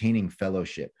maintaining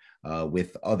fellowship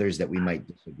with others that we might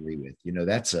disagree with,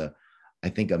 that's I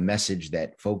think a message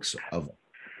that folks of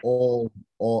all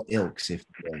ilks, if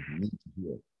you will, need to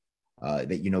hear.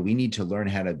 That we need to learn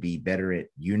how to be better at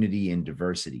unity and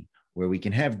diversity, where we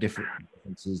can have different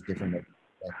differences, different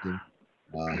perspectives.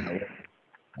 However,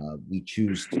 we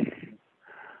choose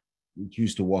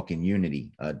to walk in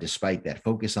unity, despite that.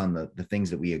 Focus on the things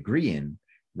that we agree in,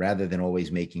 rather than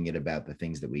always making it about the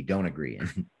things that we don't agree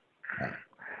in.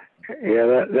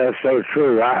 Yeah, that's so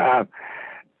true. I've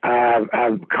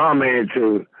commented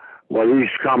to, you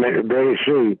commented very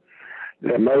soon,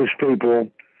 that most people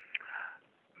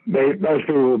being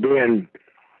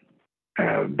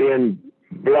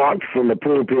blocked from the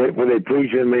pulpit when they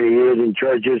preach in many years in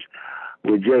churches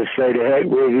would just say to heck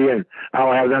with you, and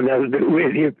I'll have nothing to do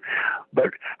with you.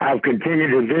 But I've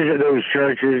continued to visit those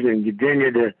churches and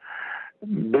continue to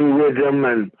be with them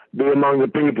and be among the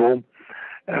people.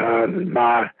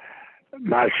 My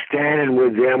standing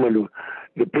with them, and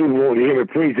the people want to hear me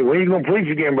preach. When are you going to preach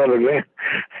again, Brother Glenn?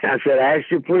 I said, ask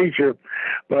your preacher.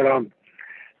 But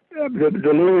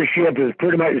the leadership has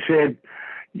pretty much said,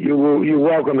 you're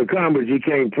welcome to come, but you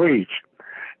can't preach.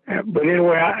 But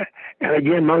anyway, and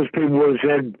again, most people would have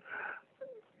said,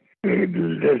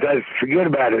 let's forget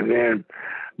about it then.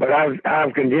 But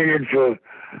I've continued for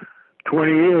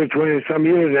 20-some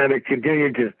years now to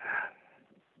continue to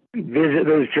visit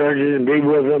those churches and be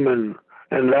with them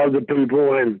and love the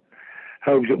people, and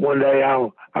hopes that one day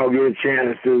I'll get a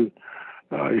chance to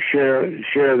share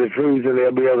the truth and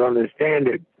they'll be able to understand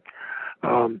it.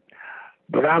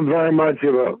 But I'm very much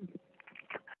of an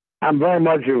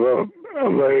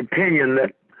opinion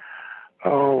that,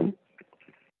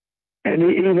 and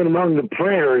even among the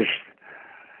prayers,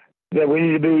 that we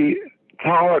need to be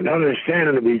tolerant and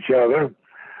understanding of each other.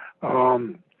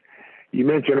 You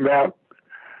mentioned about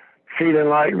feeling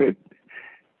like that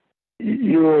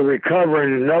you were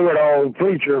recovering know-it-all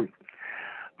preacher.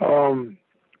 And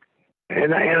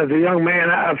as a young man,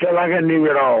 I felt like I knew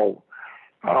it all.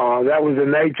 That was the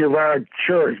nature of our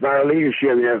church, of our leadership.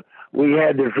 You know, we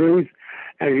had the truth,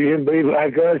 and if you didn't believe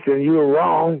like us, then you were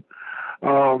wrong.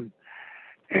 And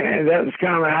that was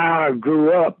kind of how I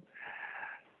grew up.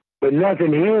 But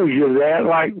nothing heals you that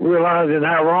like realizing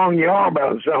how wrong you are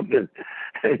about something.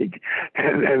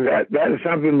 and that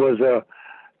something was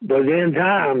end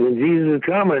time, and Jesus is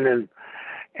coming,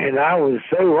 and I was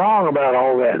so wrong about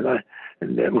all that,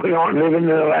 and that we aren't living in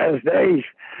the last days.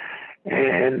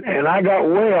 And I got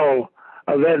well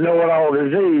of that know-it-all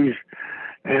disease,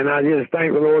 and I just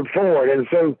thank the Lord for it. And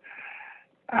so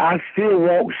I still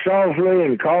walk softly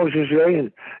and cautiously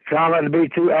and try not to be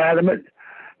too adamant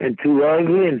and too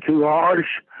ugly and too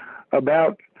harsh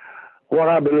about what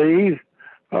I believe.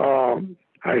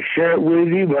 I share it with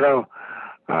you, but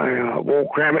I won't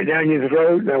cram it down your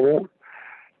throat, and I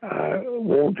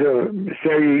won't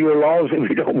say you're lost if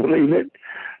you don't believe it.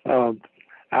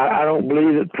 I don't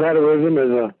believe that preterism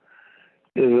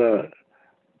is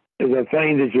a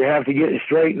thing that you have to get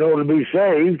straight in order to be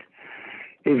saved.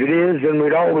 If it is, then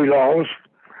we'd all be lost.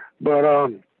 But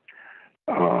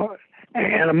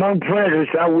and among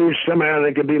preterists, I wish somehow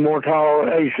there could be more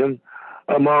toleration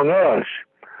among us.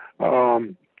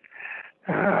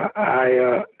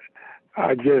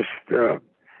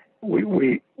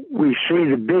 We see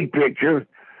the big picture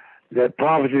that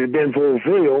prophecy has been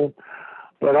fulfilled,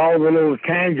 but all the little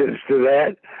tangents to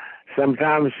that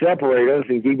sometimes separate us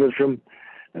and keep us from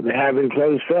having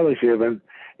close fellowship, and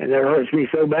that hurts me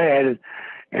so bad.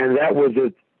 And that was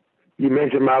you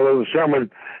mentioned my little sermon,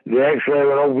 the X-ray of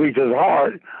an old preacher's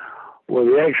heart. Well,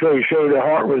 the X-ray showed the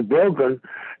heart was broken,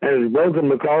 and it was broken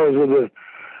because of the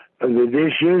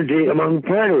disunity among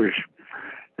preterists.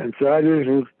 And so I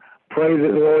just pray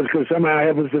that the Lord could somehow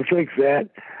help us to fix that,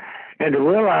 and to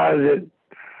realize that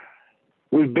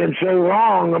we've been so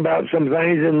wrong about some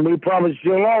things, and we probably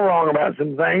still are wrong about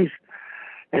some things,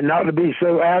 and not to be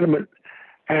so adamant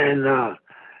and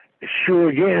sure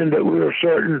again that we're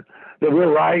certain that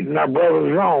we're right and our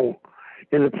brother's wrong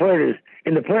in the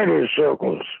preterist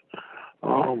circles.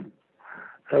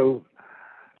 So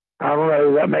I don't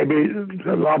know. That may be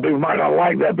a lot of people might not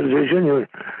like that position,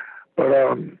 but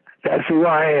that's who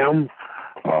I am.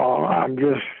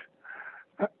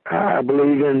 I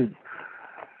believe in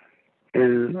a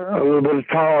little bit of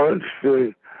tolerance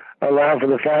to allow for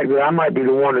the fact that I might be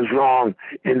the one that's wrong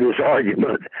in this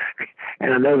argument.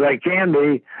 And I know they can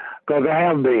be because I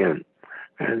have been.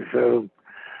 And so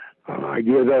I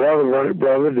give that other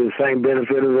brother the same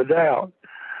benefit of the doubt.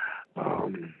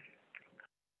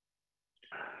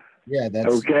 Yeah,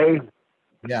 that's okay.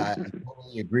 Yeah, I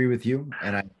totally agree with you.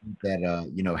 And I think that,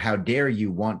 how dare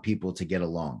you want people to get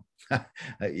along?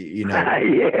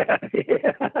 Yeah.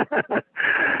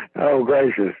 Oh,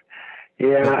 gracious.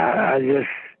 Yeah, I just,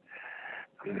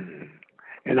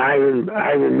 and I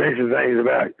even mentioned things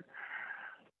about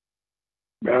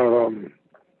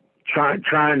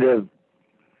trying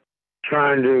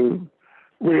to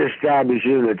reestablish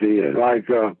unity, like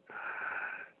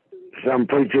some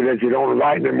preacher that you don't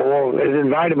invite anymore, let's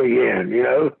invite him again,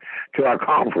 to our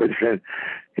conference, and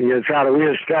try to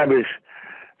reestablish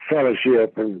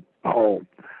fellowship and all.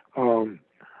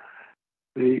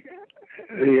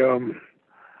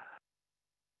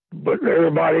 But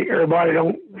everybody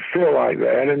don't feel like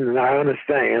that, and I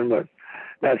understand, but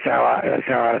that's how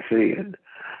I see it.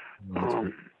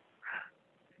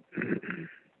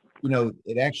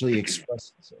 It actually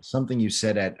expresses something you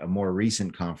said at a more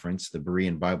recent conference, the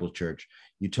Berean Bible Church.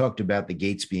 You talked about the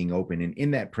gates being open, and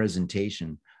in that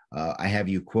presentation, I have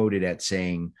you quoted at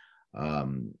saying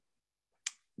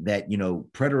that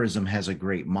preterism has a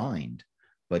great mind,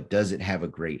 but does it have a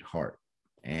great heart?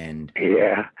 And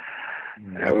yeah,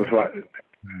 that was what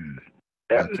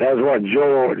that's what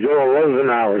Joel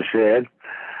Rosenauer said,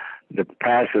 the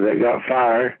pastor that got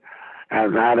fired out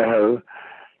in Idaho.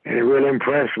 And it really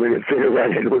impressed me. It fitted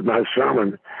right in with my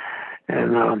sermon.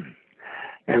 And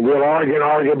we'll argue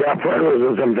about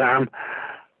preterism sometime.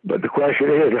 But the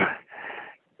question is,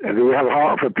 do we have a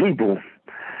heart for people?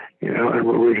 And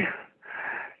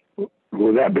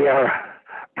will that be our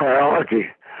priority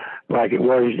like it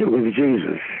was with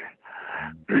Jesus?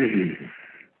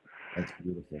 That's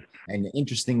beautiful. And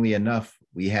interestingly enough,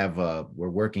 we're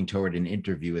working toward an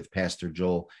interview with Pastor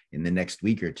Joel in the next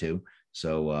week or two.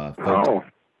 So folks Oh,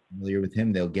 familiar with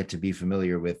him, they'll get to be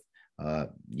familiar with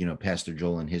Pastor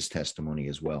Joel and his testimony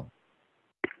as well.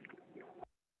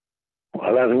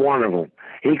 well, that's wonderful.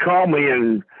 He called me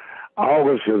in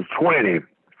August of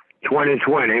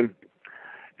 2020,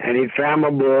 and he found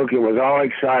my book and was all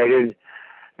excited.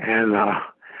 And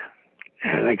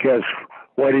I guess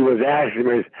what he was asking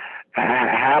me is,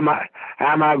 how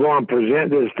am I going to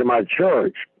present this to my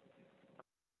church?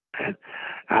 And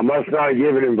I must not have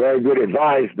given him very good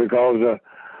advice, because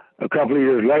a couple of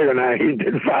years later now he's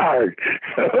been fired.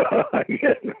 So, I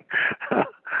guess,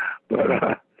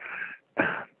 but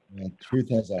Truth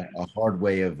has a hard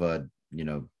way of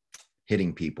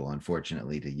hitting people,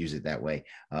 unfortunately, to use it that way.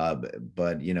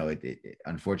 But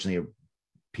unfortunately,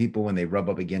 people, when they rub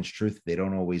up against truth, they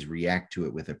don't always react to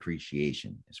it with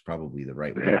appreciation. It's probably the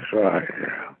right way. that's right.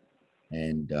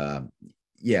 And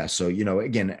so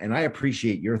again, and I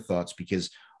appreciate your thoughts, because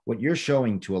what you're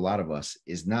showing to a lot of us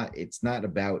is it's not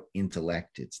about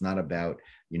intellect. It's not about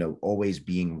always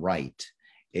being right.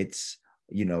 It's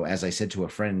as I said to a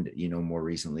friend more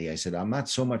recently, I said, I'm not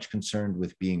so much concerned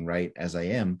with being right as I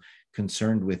am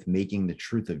concerned with making the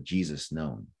truth of Jesus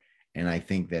known. And I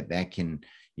think that can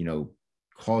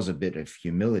cause a bit of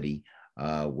humility,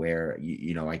 where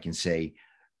I can say,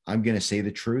 I'm going to say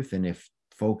the truth, and if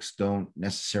folks don't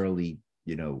necessarily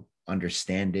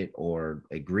understand it or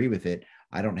agree with it,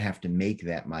 I don't have to make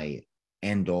that my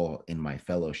end all in my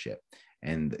fellowship.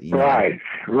 And right.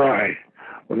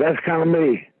 Well, that's kind of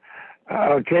me.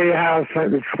 I'll tell you how I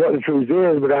think what the truth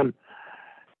is, but I'm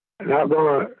not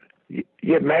going to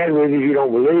get mad with you if you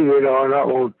don't believe it, or not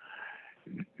going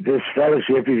to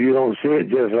disfellowship if you don't see it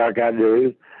just like I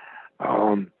do.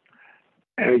 And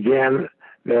again,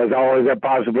 there's always a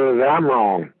possibility that I'm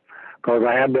wrong, because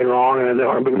I have been wrong and I don't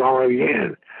want to be wrong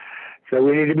again. So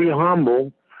we need to be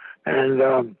humble, and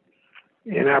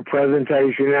in our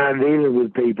presentation, in our dealing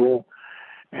with people,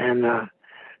 and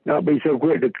not be so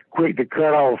quick to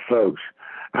cut off folks.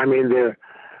 I mean, there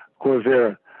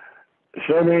are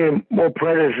so many more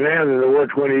predators now than there were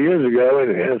 20 years ago,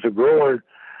 and it's a growing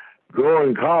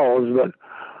cause. But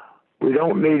we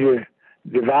don't need to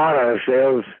divide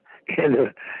ourselves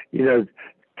into 10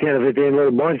 or 15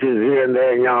 little bunches here and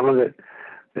there,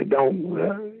 that don't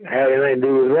have anything to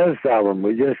do with the rest of them.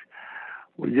 We just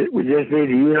need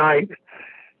to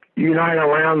unite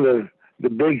around the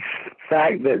big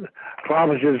fact that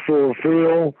promises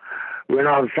fulfill. We're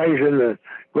not facing the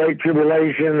great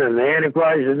tribulation, and the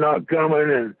Antichrist is not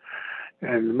coming,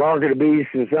 and the mark of the beast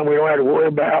is something we don't have to worry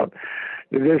about.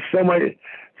 There's so much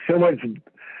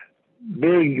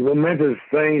big momentous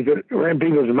things that are in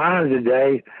people's minds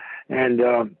today, and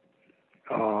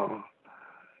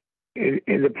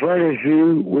in the preterist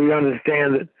view, we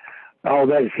understand that all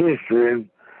that's history,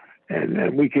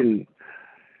 and we can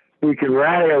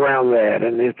rally around that.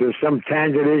 And if there's some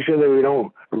tangent issue that we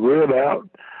don't agree about,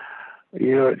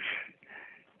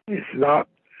 it's not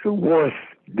worth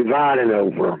dividing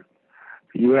over.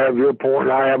 You have your point,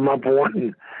 I have my point,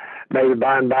 and maybe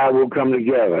by and by we'll come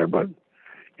together. But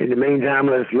in the meantime,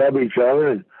 let's love each other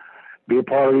and be a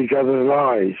part of each other's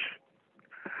lives.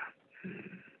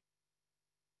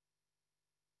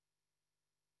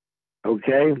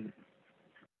 Okay?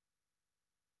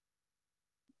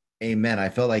 Amen. I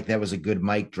felt like that was a good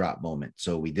mic drop moment.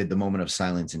 So we did the moment of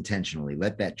silence intentionally.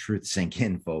 Let that truth sink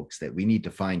in, folks, that we need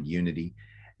to find unity,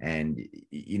 and,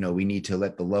 we need to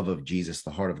let the love of Jesus,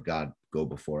 the heart of God, go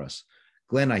before us.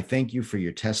 Glenn, I thank you for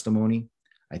your testimony.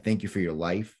 I thank you for your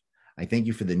life. I thank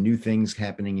you for the new things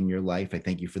happening in your life. I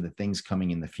thank you for the things coming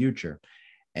in the future.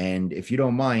 And if you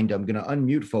don't mind, I'm going to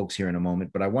unmute folks here in a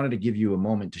moment, but I wanted to give you a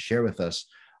moment to share with us,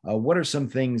 what are some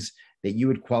things that you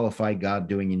would qualify God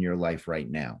doing in your life right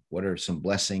now? What are some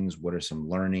blessings? What are some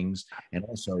learnings? And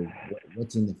also,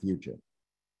 what's in the future?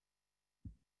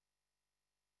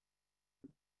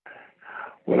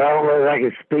 Well, I don't know if I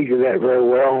can speak to that very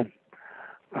well,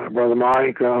 Brother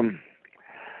Mike. I'm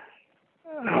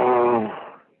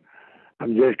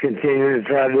just continuing to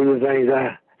try to do the things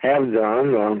I have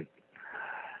done.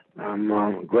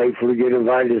 I'm grateful to get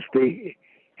invited to speak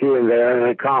here and there in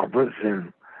a conference,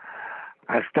 and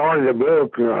I started a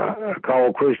book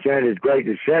called Christianity's Great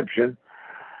Deception,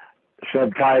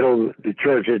 subtitled The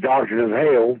Church's Doctrine of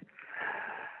Hell,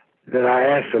 that I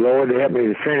asked the Lord to help me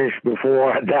to finish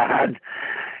before I died.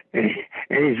 And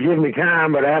He's given me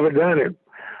time, but I haven't done it.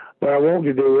 But I want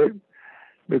to do it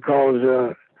because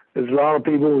there's a lot of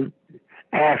people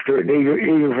after it,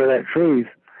 eager for that truth.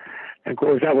 And of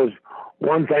course, that was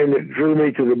one thing that drew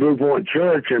me to the Blue Point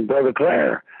Church and Brother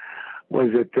Clare.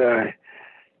 was that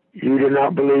you did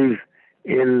not believe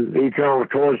in the eternal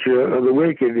torture of the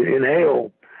wicked in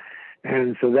hell.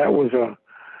 And so that was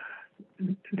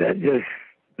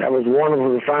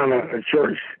wonderful to find a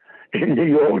church in New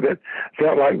York that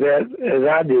felt like that as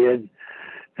I did.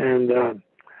 And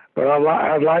but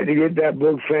I'd like to get that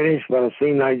book finished, but it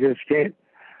seems like I just can't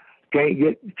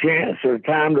get a chance or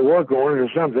time to work on it or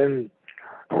something,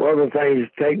 or other things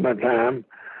take my time.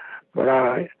 But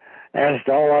I asked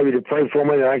all of you to pray for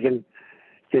me that I can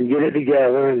get it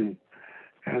together, and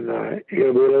it'll be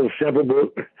a little simple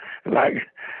book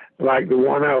like the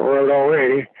one I wrote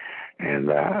already.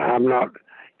 And I'm not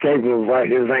capable of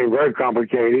writing anything very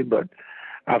complicated, but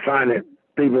I find that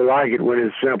people like it when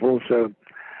it's simple. So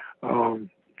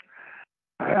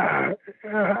I've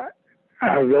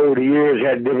over the years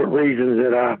had different reasons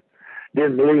that I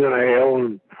didn't believe in a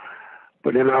hell,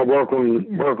 but then I work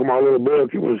on my little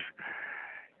book. It was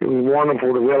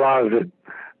wonderful to realize that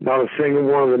not a single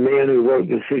one of the men who wrote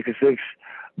the 66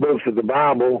 books of the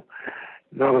Bible,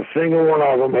 not a single one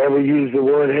of them ever used the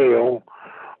word hell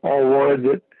or a word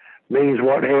that means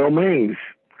what hell means.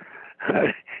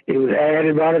 It was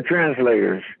added by the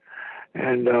translators,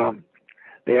 and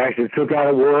they actually took out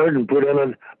a word and put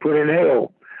in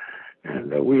hell.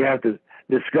 And we have to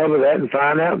discover that and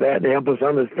find out that to help us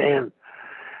understand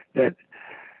that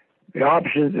the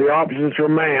options for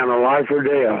man are life or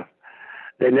death.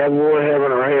 They never were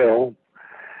heaven or hell,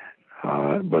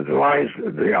 but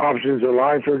the options are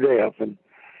life or death. And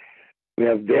we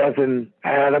have death in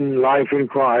Adam, life in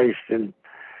Christ. And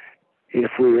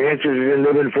if we're interested in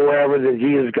living forever, then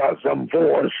Jesus got something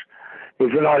for us.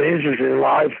 If we're not interested in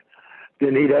life,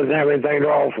 then he doesn't have anything to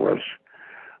offer us.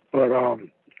 But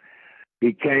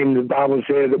he came, the Bible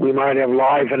said, that we might have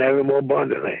life and have it more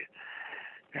abundantly.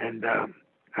 And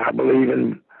I believe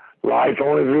in life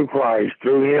only through Christ.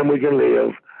 Through him we can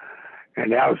live.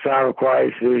 And outside of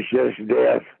Christ, there's just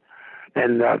death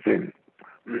and nothing.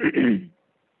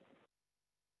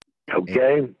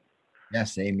 Okay?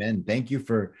 Yes, amen. Thank you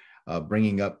for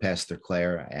bringing up Pastor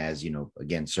Clare, as,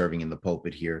 again, serving in the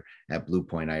pulpit here at Blue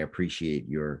Point. I appreciate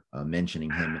your mentioning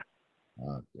him.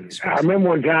 I remember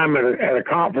one time at a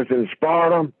conference in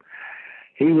Sparta,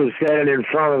 he was standing in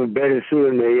front of Betty Sue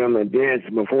and me on the bench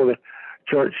before the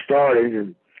church started.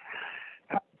 And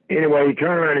anyway, he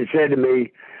turned around and said to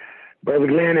me, "Brother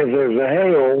Glenn, if there's a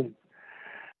hell,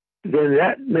 then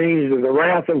that means that the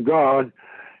wrath of God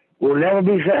will never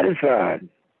be satisfied."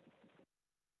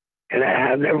 And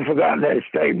I've never forgotten that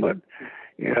statement,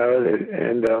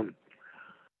 and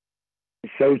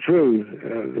it's so true.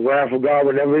 The wrath of God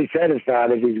will never be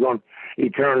satisfied if he's going to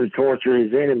eternally torture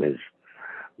his enemies.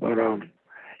 But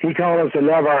he called us to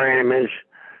love our enemies,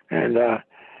 and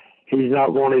he's not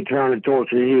going to eternally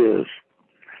torture his.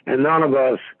 And none of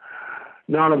us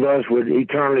would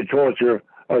eternally torture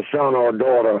a son or a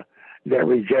daughter that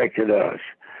rejected us,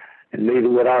 and neither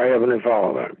would our Heavenly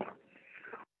Father.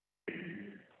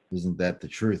 Isn't that the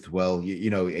truth? Well,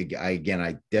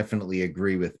 I definitely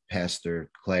agree with Pastor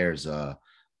Clare's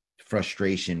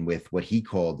frustration with what he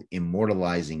called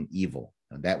immortalizing evil.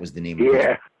 That was the name of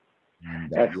it. And,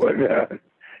 that's what.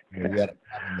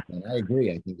 And I agree.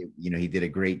 I think he did a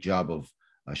great job of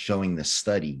showing the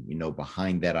study,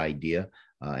 behind that idea.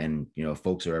 And if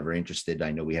folks are ever interested,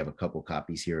 I know we have a couple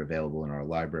copies here available in our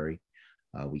library.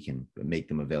 We can make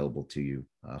them available to you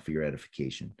for your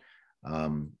edification.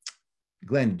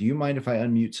 Glenn, do you mind if I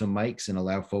unmute some mics and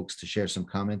allow folks to share some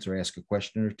comments or ask a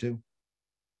question or two?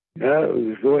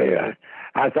 No, go ahead.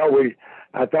 I thought we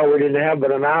didn't have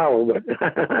but an hour, but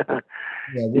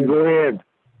you go ahead.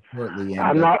 Shortly,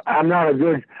 I'm not a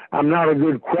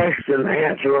good question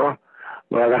answerer,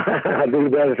 but I do the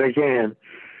best I can.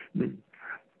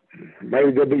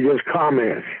 Maybe there'll be just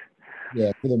comments.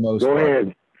 Yeah, for the most part. Go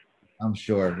ahead. I'm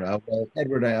sure. Well,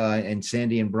 Edward and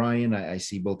Sandy and Brian, I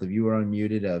see both of you are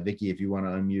unmuted. Vicki, if you want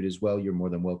to unmute as well, you're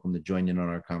more than welcome to join in on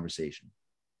our conversation.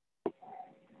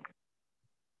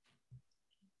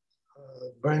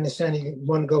 Brian and Sandy, you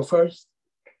want to go first?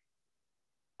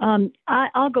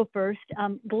 I'll go first.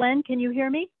 Glenn, can you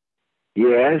hear me?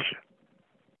 Yes.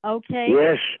 Okay.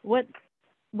 Yes. What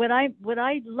I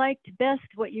liked best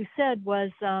what you said was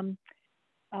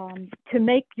to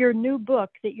make your new book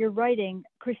that you're writing,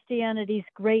 Christianity's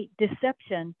Great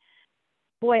Deception.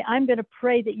 Boy, I'm going to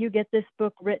pray that you get this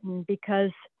book written,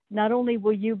 because not only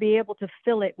will you be able to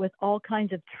fill it with all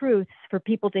kinds of truths for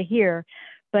people to hear,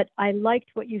 but I liked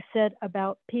what you said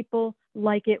about people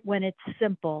like it when it's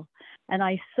simple. And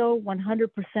I so 100%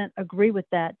 agree with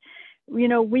that.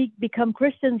 We become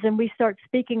Christians and we start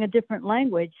speaking a different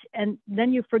language, and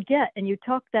then you forget and you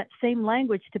talk that same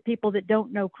language to people that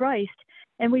don't know Christ,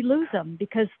 and we lose them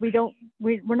because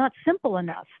we're not simple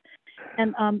enough.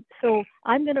 And so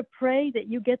I'm going to pray that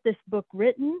you get this book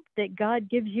written, that God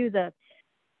gives you the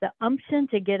umption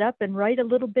to get up and write a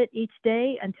little bit each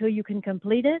day until you can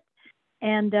complete it.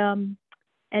 And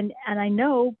I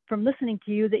know from listening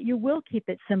to you that you will keep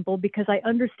it simple, because I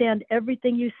understand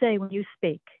everything you say when you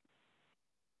speak.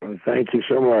 Well, thank you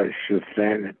so much, Sister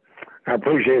Sandra. I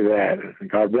appreciate that.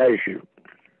 God bless you.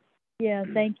 Yeah,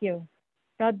 thank you.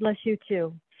 God bless you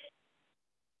too.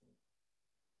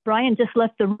 Brian just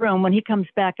left the room. When he comes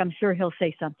back, I'm sure he'll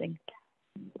say something.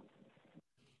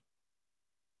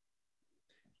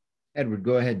 Edward,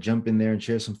 go ahead, jump in there and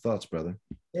share some thoughts, brother.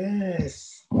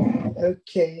 Yes.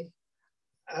 Okay.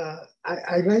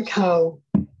 I like how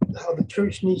the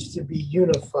church needs to be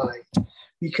unified,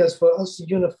 because for us to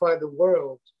unify the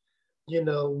world,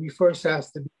 we first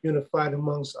have to be unified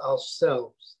amongst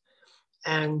ourselves.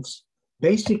 And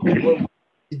basically what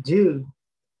we do,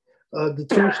 the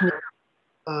church needs,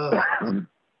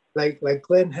 like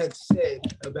Glenn had said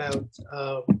about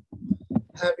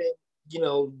having,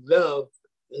 love,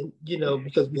 and,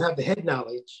 because we have the head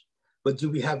knowledge, but do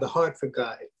we have the heart for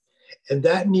God? And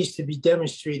that needs to be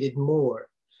demonstrated more,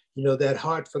 that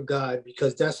heart for God,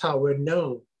 because that's how we're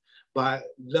known, by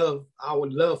love, our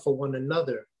love for one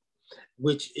another,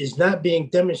 which is not being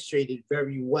demonstrated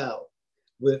very well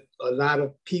with a lot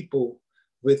of people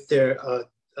with their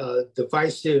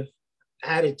divisive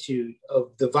attitude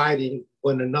of dividing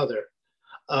one another.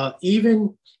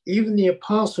 Even the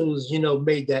apostles,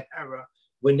 made that error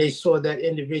when they saw that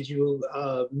individual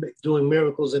doing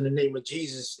miracles in the name of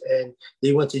Jesus, and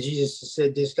they went to Jesus and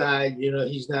said, this guy,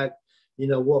 he's not,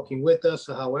 walking with us,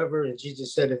 or however, and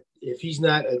Jesus said, if he's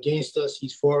not against us,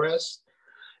 he's for us,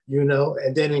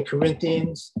 and then in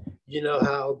Corinthians,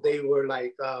 how they were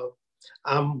like,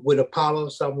 I'm with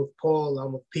Apollos, I'm with Paul,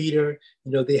 I'm with Peter,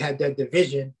 they had that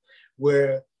division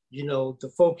where,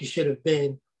 the focus should have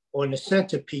been on the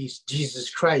centerpiece, Jesus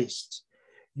Christ,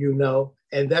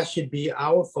 and that should be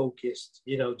our focus,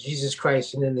 Jesus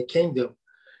Christ and in the kingdom,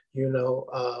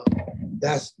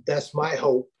 that's my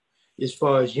hope as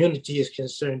far as unity is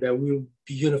concerned, that we will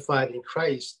be unified in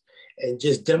Christ and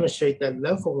just demonstrate that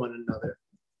love for one another.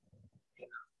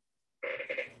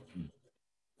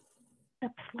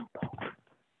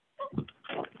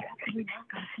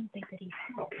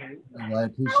 Well, I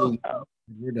appreciate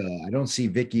it. I don't see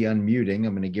Vicky unmuting.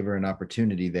 I'm going to give her an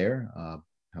opportunity there.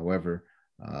 However,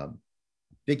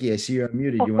 Vicky, I see you're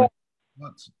unmuted. You want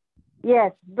to...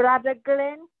 Yes, Brother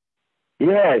Glenn.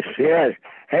 Yes. Hey,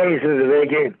 Sister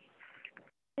Vicky.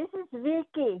 This is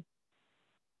Vicky.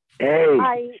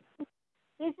 Hey.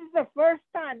 This is the first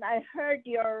time I heard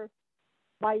your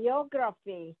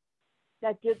biography,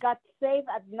 that you got saved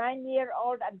at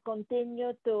 9-year-old and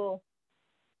continue to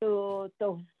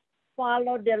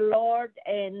follow the Lord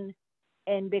and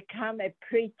become a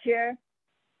preacher.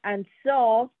 And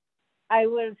so I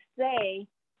will say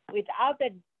without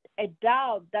a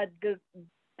doubt that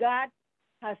God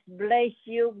has blessed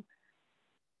you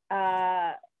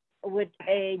with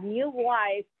a new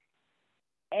wife,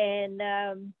 and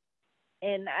I'm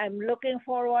looking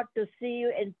forward to see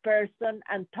you in person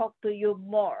and talk to you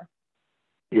more.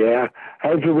 Yeah,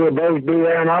 hopefully we'll both be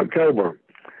there in October.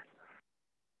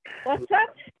 What's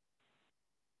that?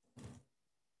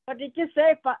 What did you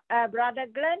say, Brother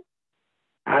Glenn?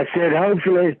 I said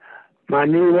hopefully my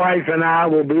new wife and I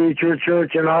will be at your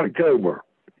church in October.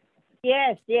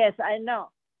 Yes, I know.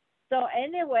 So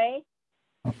anyway,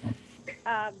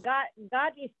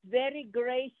 God is very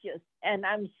gracious, and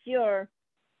I'm sure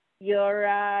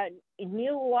your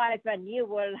new wife and you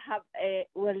will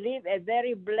live a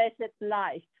very blessed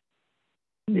life.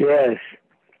 Yes.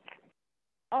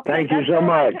 Okay, thank you so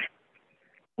much.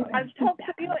 I'll talk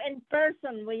to you in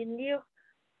person when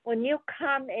you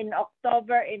come in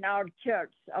October in our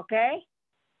church. Okay.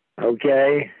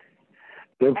 Okay.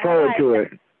 Look forward to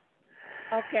it.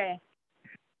 Okay.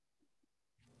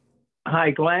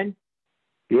 Hi, Glenn.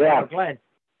 Yeah. Glenn.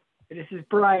 This is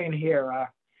Brian here.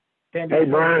 Hey,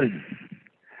 Brian.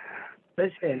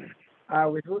 Listen, I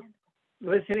was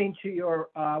listening to your,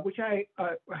 which I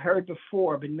heard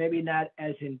before, but maybe not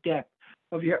as in depth,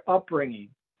 of your upbringing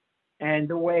and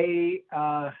the way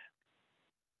at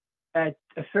a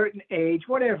certain age,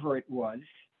 whatever it was,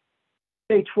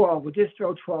 say 12, we'll just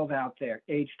throw 12 out there,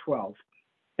 age 12,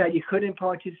 that you couldn't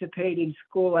participate in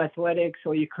school athletics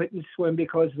or you couldn't swim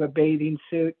because of a bathing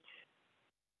suit.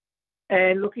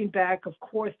 And looking back, of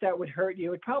course, that would hurt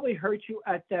you. It probably hurt you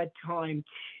at that time,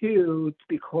 too,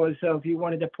 because of you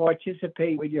wanted to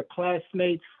participate with your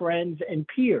classmates, friends, and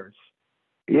peers.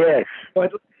 Yes.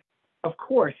 But, of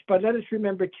course, but let us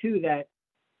remember, too, that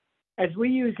as we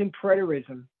use in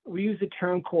preterism, we use a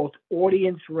term called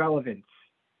audience relevance.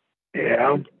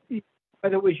 Yeah. And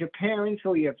whether it was your parents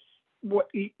or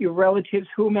your relatives,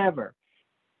 whomever,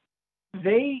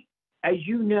 they, as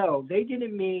you know, they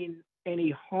didn't mean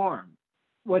any harm.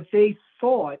 What they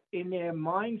thought in their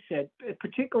mindset,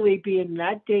 particularly being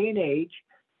that day and age,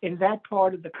 in that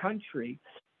part of the country,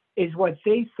 is what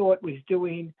they thought was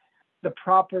doing the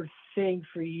proper thing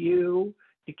for you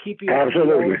to keep you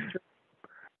Absolutely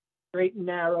straight and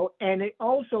narrow, and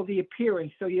also the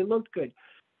appearance, so you looked good.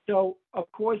 So,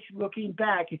 of course, looking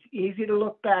back, it's easy to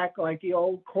look back like the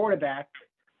old quarterback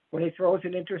when he throws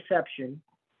an interception.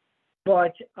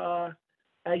 But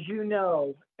as you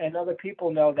know, and other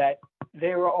people know, that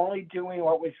they were only doing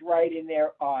what was right in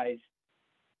their eyes.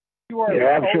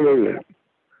 Yeah, absolutely.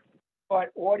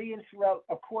 But audience,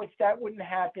 of course, that wouldn't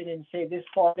happen in, say, this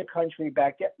part of the country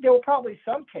back then. There were probably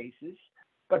some cases,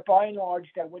 but by and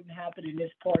large, that wouldn't happen in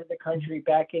this part of the country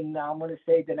back in, I'm going to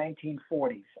say, the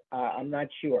 1940s. I'm not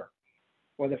sure,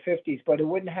 or the 50s, but it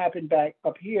wouldn't happen back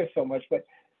up here so much. But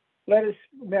let us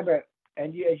remember,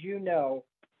 and as you know,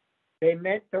 they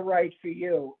meant the right for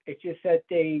you. It's just that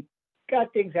they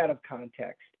got things out of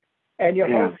context. And your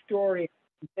whole story,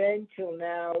 then till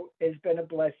now, has been a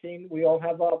blessing. We all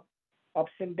have our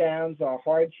ups and downs, our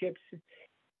hardships,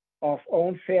 our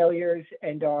own failures,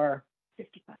 and our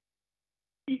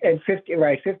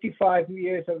 55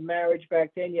 years of marriage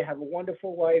back then. You have a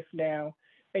wonderful wife now,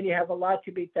 and you have a lot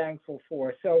to be thankful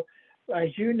for. So,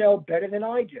 as you know better than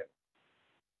I do,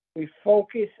 we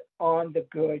focus on the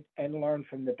good and learn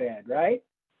from the bad, right?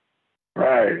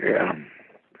 Right, yeah.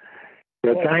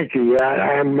 Well, thank you.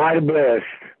 I am mighty blessed.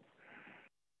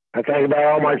 I think about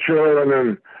all my children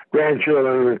and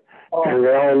grandchildren, and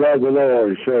they all love the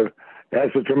Lord. So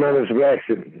that's a tremendous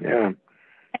blessing. Yeah.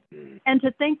 And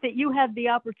to think that you have the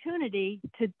opportunity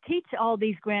to teach all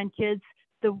these grandkids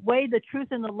the way, the truth,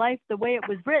 and the life, the way it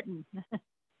was written.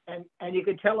 And you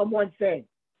can tell them one thing.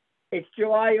 It's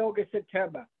July, August,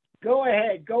 September. Go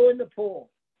ahead. Go in the pool.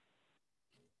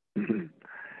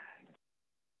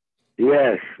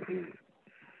 Yes.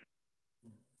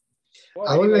 Well,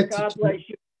 I would anyway, like God to. bless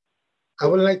you. I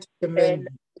would like to commend.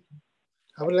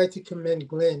 I would like to commend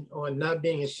Glenn on not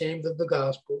being ashamed of the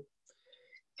gospel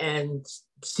and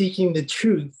seeking the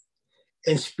truth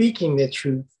and speaking the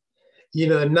truth. You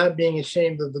know, not being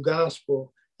ashamed of the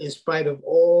gospel in spite of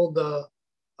all the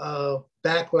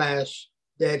backlash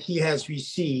that he has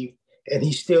received, and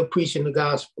he's still preaching the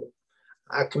gospel.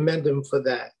 I commend him for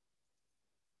that.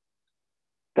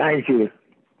 Thank you.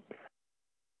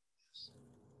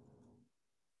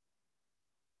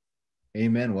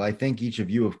 Amen. Well, I thank each of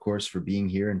you, of course, for being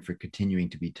here and for continuing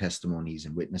to be testimonies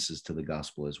and witnesses to the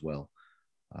gospel as well.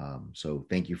 So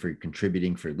thank you for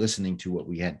contributing, for listening to what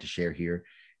we had to share here.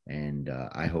 And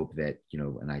I hope that,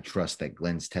 and I trust that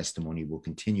Glenn's testimony will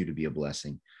continue to be a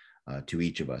blessing to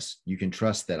each of us. You can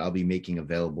trust that I'll be making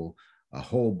available a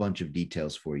whole bunch of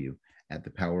details for you at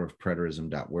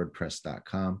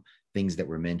thepowerofpreterism.wordpress.com, things that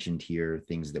were mentioned here,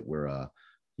 things that we're,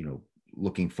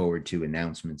 looking forward to,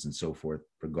 announcements and so forth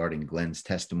regarding Glenn's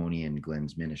testimony and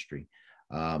Glenn's ministry.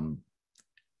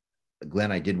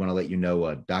 Glenn, I did want to let you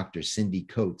know, Dr. Cindy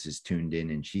Coates is tuned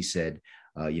in, and she said,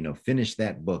 finish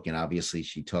that book. And obviously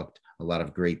she talked a lot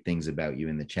of great things about you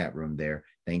in the chat room there,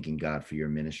 thanking God for your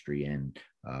ministry and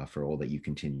for all that you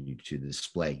continue to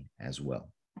display as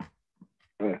well.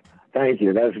 Thank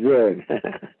you. That's good.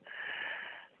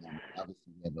 Obviously,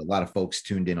 we have a lot of folks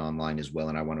tuned in online as well,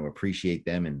 and I want to appreciate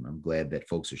them. And I'm glad that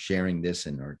folks are sharing this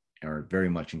and are very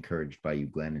much encouraged by you,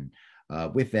 Glenn.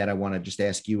 And with that, I want to just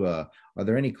ask you, are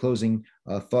there any closing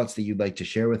thoughts that you'd like to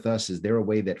share with us? Is there a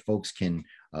way that folks can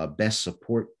best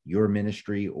support your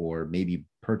ministry or maybe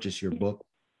purchase your book?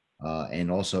 And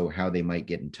also how they might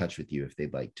get in touch with you if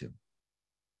they'd like to?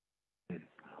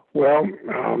 Well,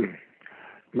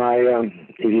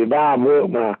 if you buy a book,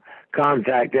 my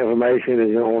contact information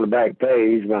is on the back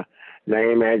page, my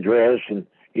name, address, and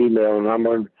email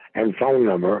number, and phone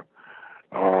number.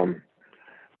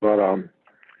 But I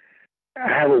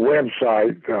have a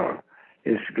website.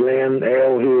 It's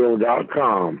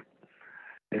glennlhill.com.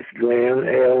 It's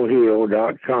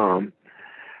glennlhill.com.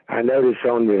 I noticed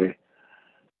on the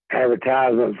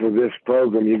advertisement for this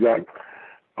program, you got,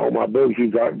 on my book,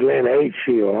 you got Glenn H.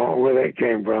 Hill. I don't know where that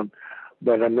came from,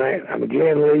 but I'm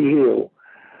Glenn Lee Hill.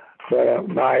 But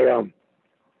my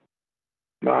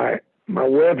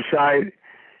website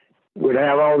would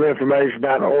have all the information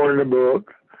about ordering the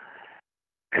book,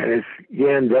 and it's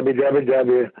again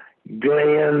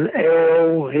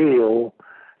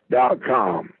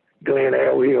www.glennlhill.com.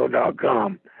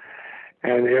 glennlhill.com,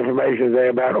 and the information is there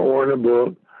about ordering the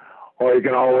book, or you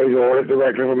can always order it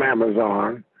directly from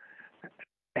Amazon,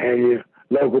 and your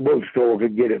local bookstore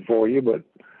could get it for you, but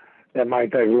that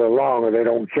might take a little longer. They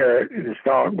don't carry it in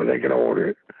stock, but they can order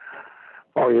it.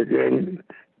 Or you can,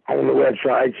 on the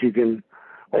website, you can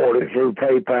order it through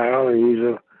PayPal and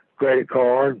use a credit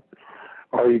card.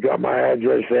 Or you got my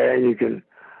address there, and you can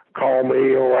call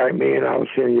me or write me, and I'll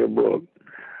send you a book.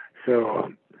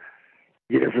 So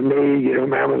get it from me, get it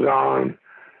from Amazon,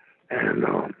 and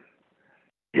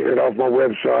get it off my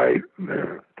website.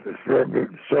 There's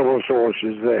several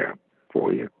sources there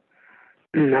for you.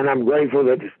 And I'm grateful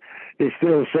that it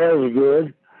still sells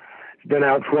good. It's been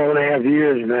out 12 and a half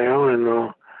years now,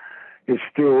 and it's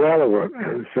still relevant.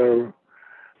 And so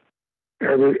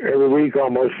every week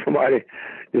almost somebody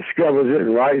discovers it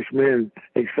and writes me and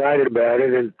excited about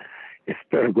it. And it's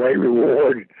been a great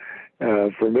reward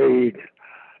for me,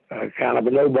 kind of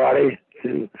a nobody,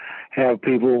 to have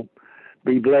people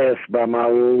be blessed by my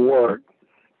little work.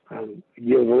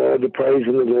 Give the Lord the praise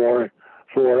and the glory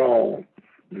for it all.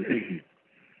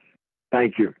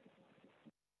 Thank you.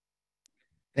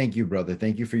 Thank you, brother.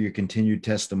 Thank you for your continued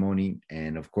testimony.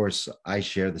 And of course, I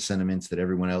share the sentiments that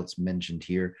everyone else mentioned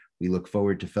here. We look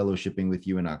forward to fellowshipping with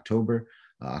you in October,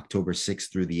 October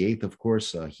 6th through the 8th, of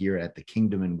course, here at the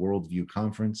Kingdom and Worldview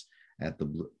Conference at the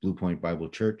Blue Point Bible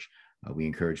Church. We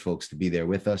encourage folks to be there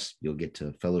with us. You'll get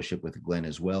to fellowship with Glenn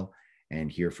as well and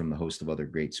hear from the host of other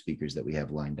great speakers that we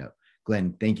have lined up.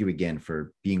 Glenn, thank you again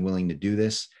for being willing to do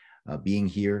this, being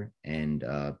here, and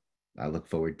I look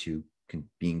forward to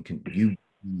being continued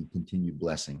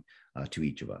blessing to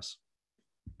each of us.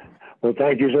 Well,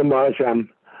 thank you so much. I'm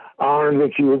honored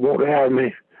that you would want to have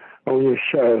me on your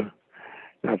show.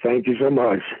 I thank you so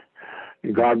much.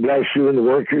 God bless you in the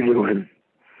work you're doing.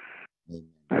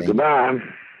 Goodbye.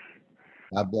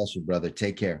 God bless you, brother.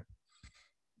 Take care.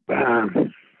 Bye.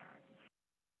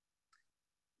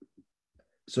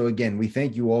 So again, we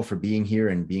thank you all for being here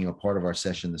and being a part of our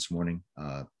session this morning.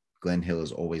 Glenn Hill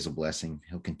is always a blessing.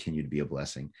 He'll continue to be a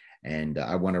blessing. And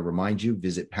I want to remind you,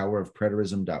 visit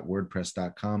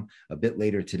powerofpreterism.wordpress.com a bit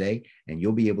later today, and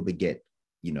you'll be able to get,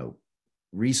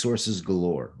 resources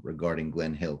galore regarding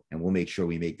Glenn Hill. And we'll make sure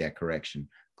we make that correction,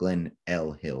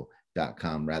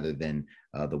 glennlhill.com, rather than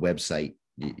the website.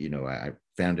 I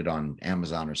found it on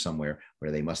Amazon or somewhere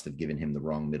where they must have given him the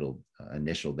wrong middle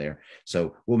initial there.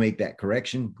 So we'll make that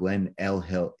correction,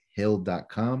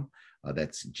 glennlhill.com.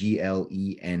 That's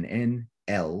GLENNL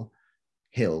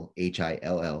Hill,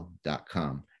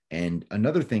 HILL.com. And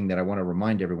another thing that I want to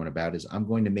remind everyone about is I'm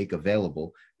going to make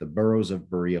available the Burroughs of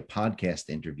Berea podcast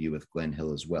interview with Glenn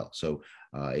Hill as well. So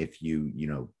if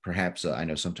perhaps I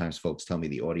know sometimes folks tell me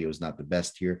the audio is not the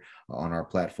best here on our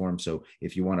platform. So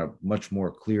if you want a much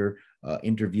more clear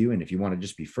interview, and if you want to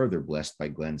just be further blessed by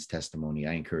Glenn's testimony,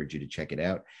 I encourage you to check it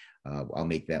out. I'll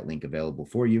make that link available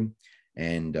for you.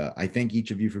 And I thank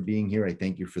each of you for being here. I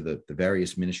thank you for the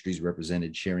various ministries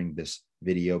represented, sharing this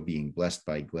video, being blessed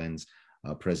by Glenn's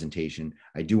presentation.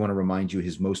 I do want to remind you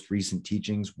his most recent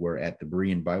teachings were at the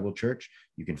Berean Bible Church.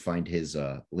 You can find his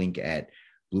link at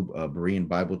Berean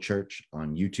Bible Church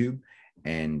on YouTube,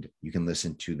 and you can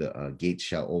listen to the Gates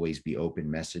Shall Always Be Open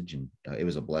message, and it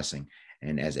was a blessing.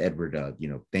 And as Edward,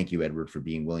 thank you, Edward, for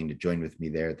being willing to join with me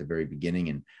there at the very beginning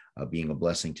and being a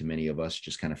blessing to many of us,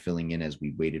 just kind of filling in as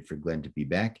we waited for Glenn to be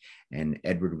back. And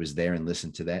Edward was there and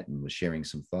listened to that and was sharing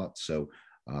some thoughts. So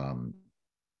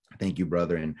thank you,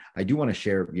 brother. And I do want to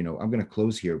share, I'm going to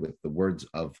close here with the words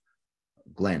of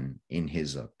Glenn in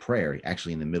his prayer,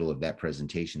 actually in the middle of that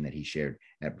presentation that he shared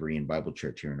at Berean Bible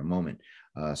Church here in a moment.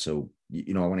 So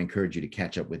I want to encourage you to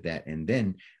catch up with that. And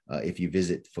then if you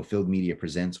visit Fulfilled Media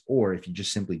Presents, or if you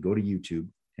just simply go to YouTube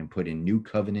and put in New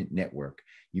Covenant Network,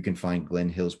 you can find Glenn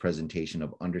Hill's presentation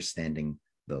of Understanding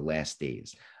the Last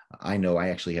Days. I know I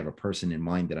actually have a person in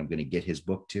mind that I'm going to get his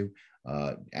book to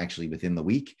actually within the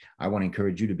week. I want to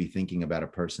encourage you to be thinking about a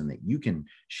person that you can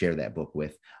share that book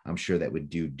with. I'm sure that would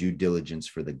do due diligence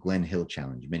for the Glenn Hill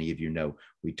Challenge. Many of you know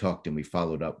we talked and we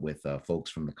followed up with folks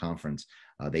from the conference.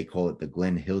 They call it the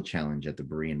Glenn Hill Challenge at the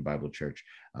Berean Bible Church,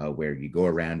 where you go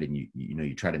around and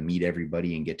you try to meet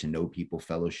everybody and get to know people,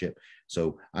 fellowship.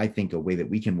 So I think a way that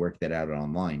we can work that out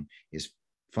online is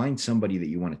find somebody that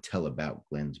you want to tell about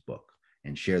Glenn's book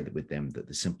and share with them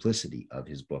the simplicity of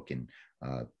his book. And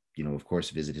of course,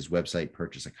 visit his website,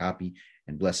 purchase a copy,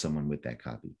 and bless someone with that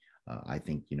copy. I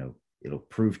think, it'll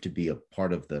prove to be a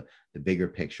part of the bigger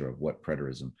picture of what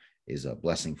preterism is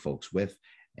blessing folks with.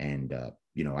 And,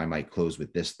 I might close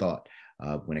with this thought.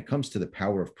 When it comes to the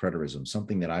power of preterism,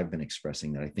 something that I've been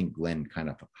expressing that I think Glenn kind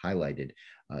of highlighted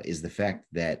is the fact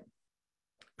that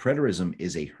preterism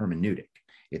is a hermeneutic.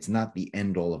 It's not the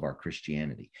end all of our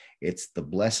Christianity. It's the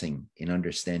blessing in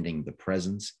understanding the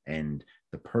presence and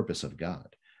the purpose of God.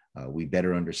 We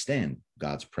better understand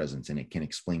God's presence, and it can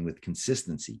explain with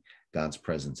consistency God's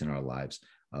presence in our lives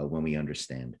when we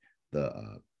understand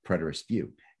the preterist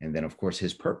view. And then, of course,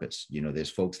 his purpose. There's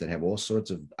folks that have all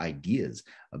sorts of ideas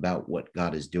about what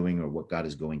God is doing or what God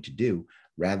is going to do,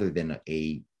 rather than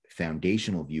a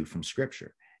foundational view from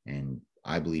Scripture. And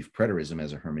I believe preterism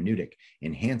as a hermeneutic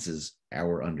enhances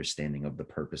our understanding of the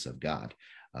purpose of God.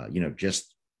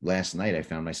 Just last night, I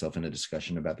found myself in a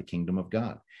discussion about the kingdom of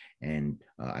God, and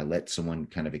I let someone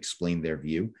kind of explain their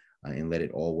view and let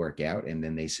it all work out. And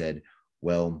then they said,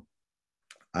 well,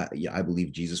 I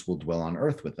believe Jesus will dwell on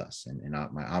earth with us. And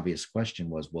my obvious question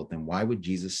was, well, then why would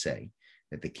Jesus say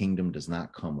that the kingdom does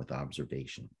not come with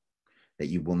observation? That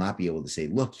you will not be able to say,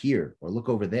 look here or look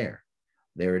over there.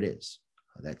 There it is.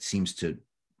 That seems to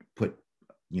put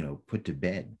to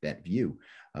bed that view.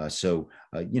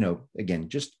 Again,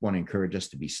 just want to encourage us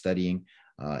to be studying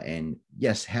and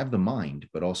yes, have the mind,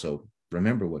 but also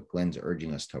remember what Glenn's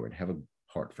urging us toward. Have a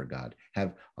heart for God,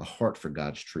 have a heart for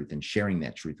God's truth and sharing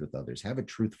that truth with others, have a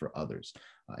truth for others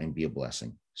and be a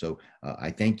blessing. So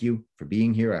I thank you for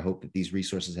being here. I hope that these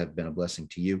resources have been a blessing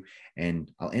to you. And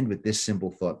I'll end with this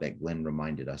simple thought that Glenn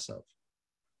reminded us of.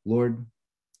 Lord,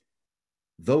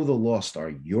 though the lost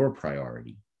are your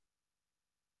priority,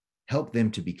 help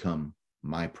them to become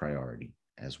my priority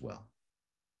as well.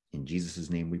 In Jesus'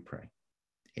 name we pray.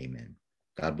 Amen.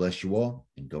 God bless you all,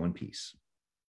 and go in peace.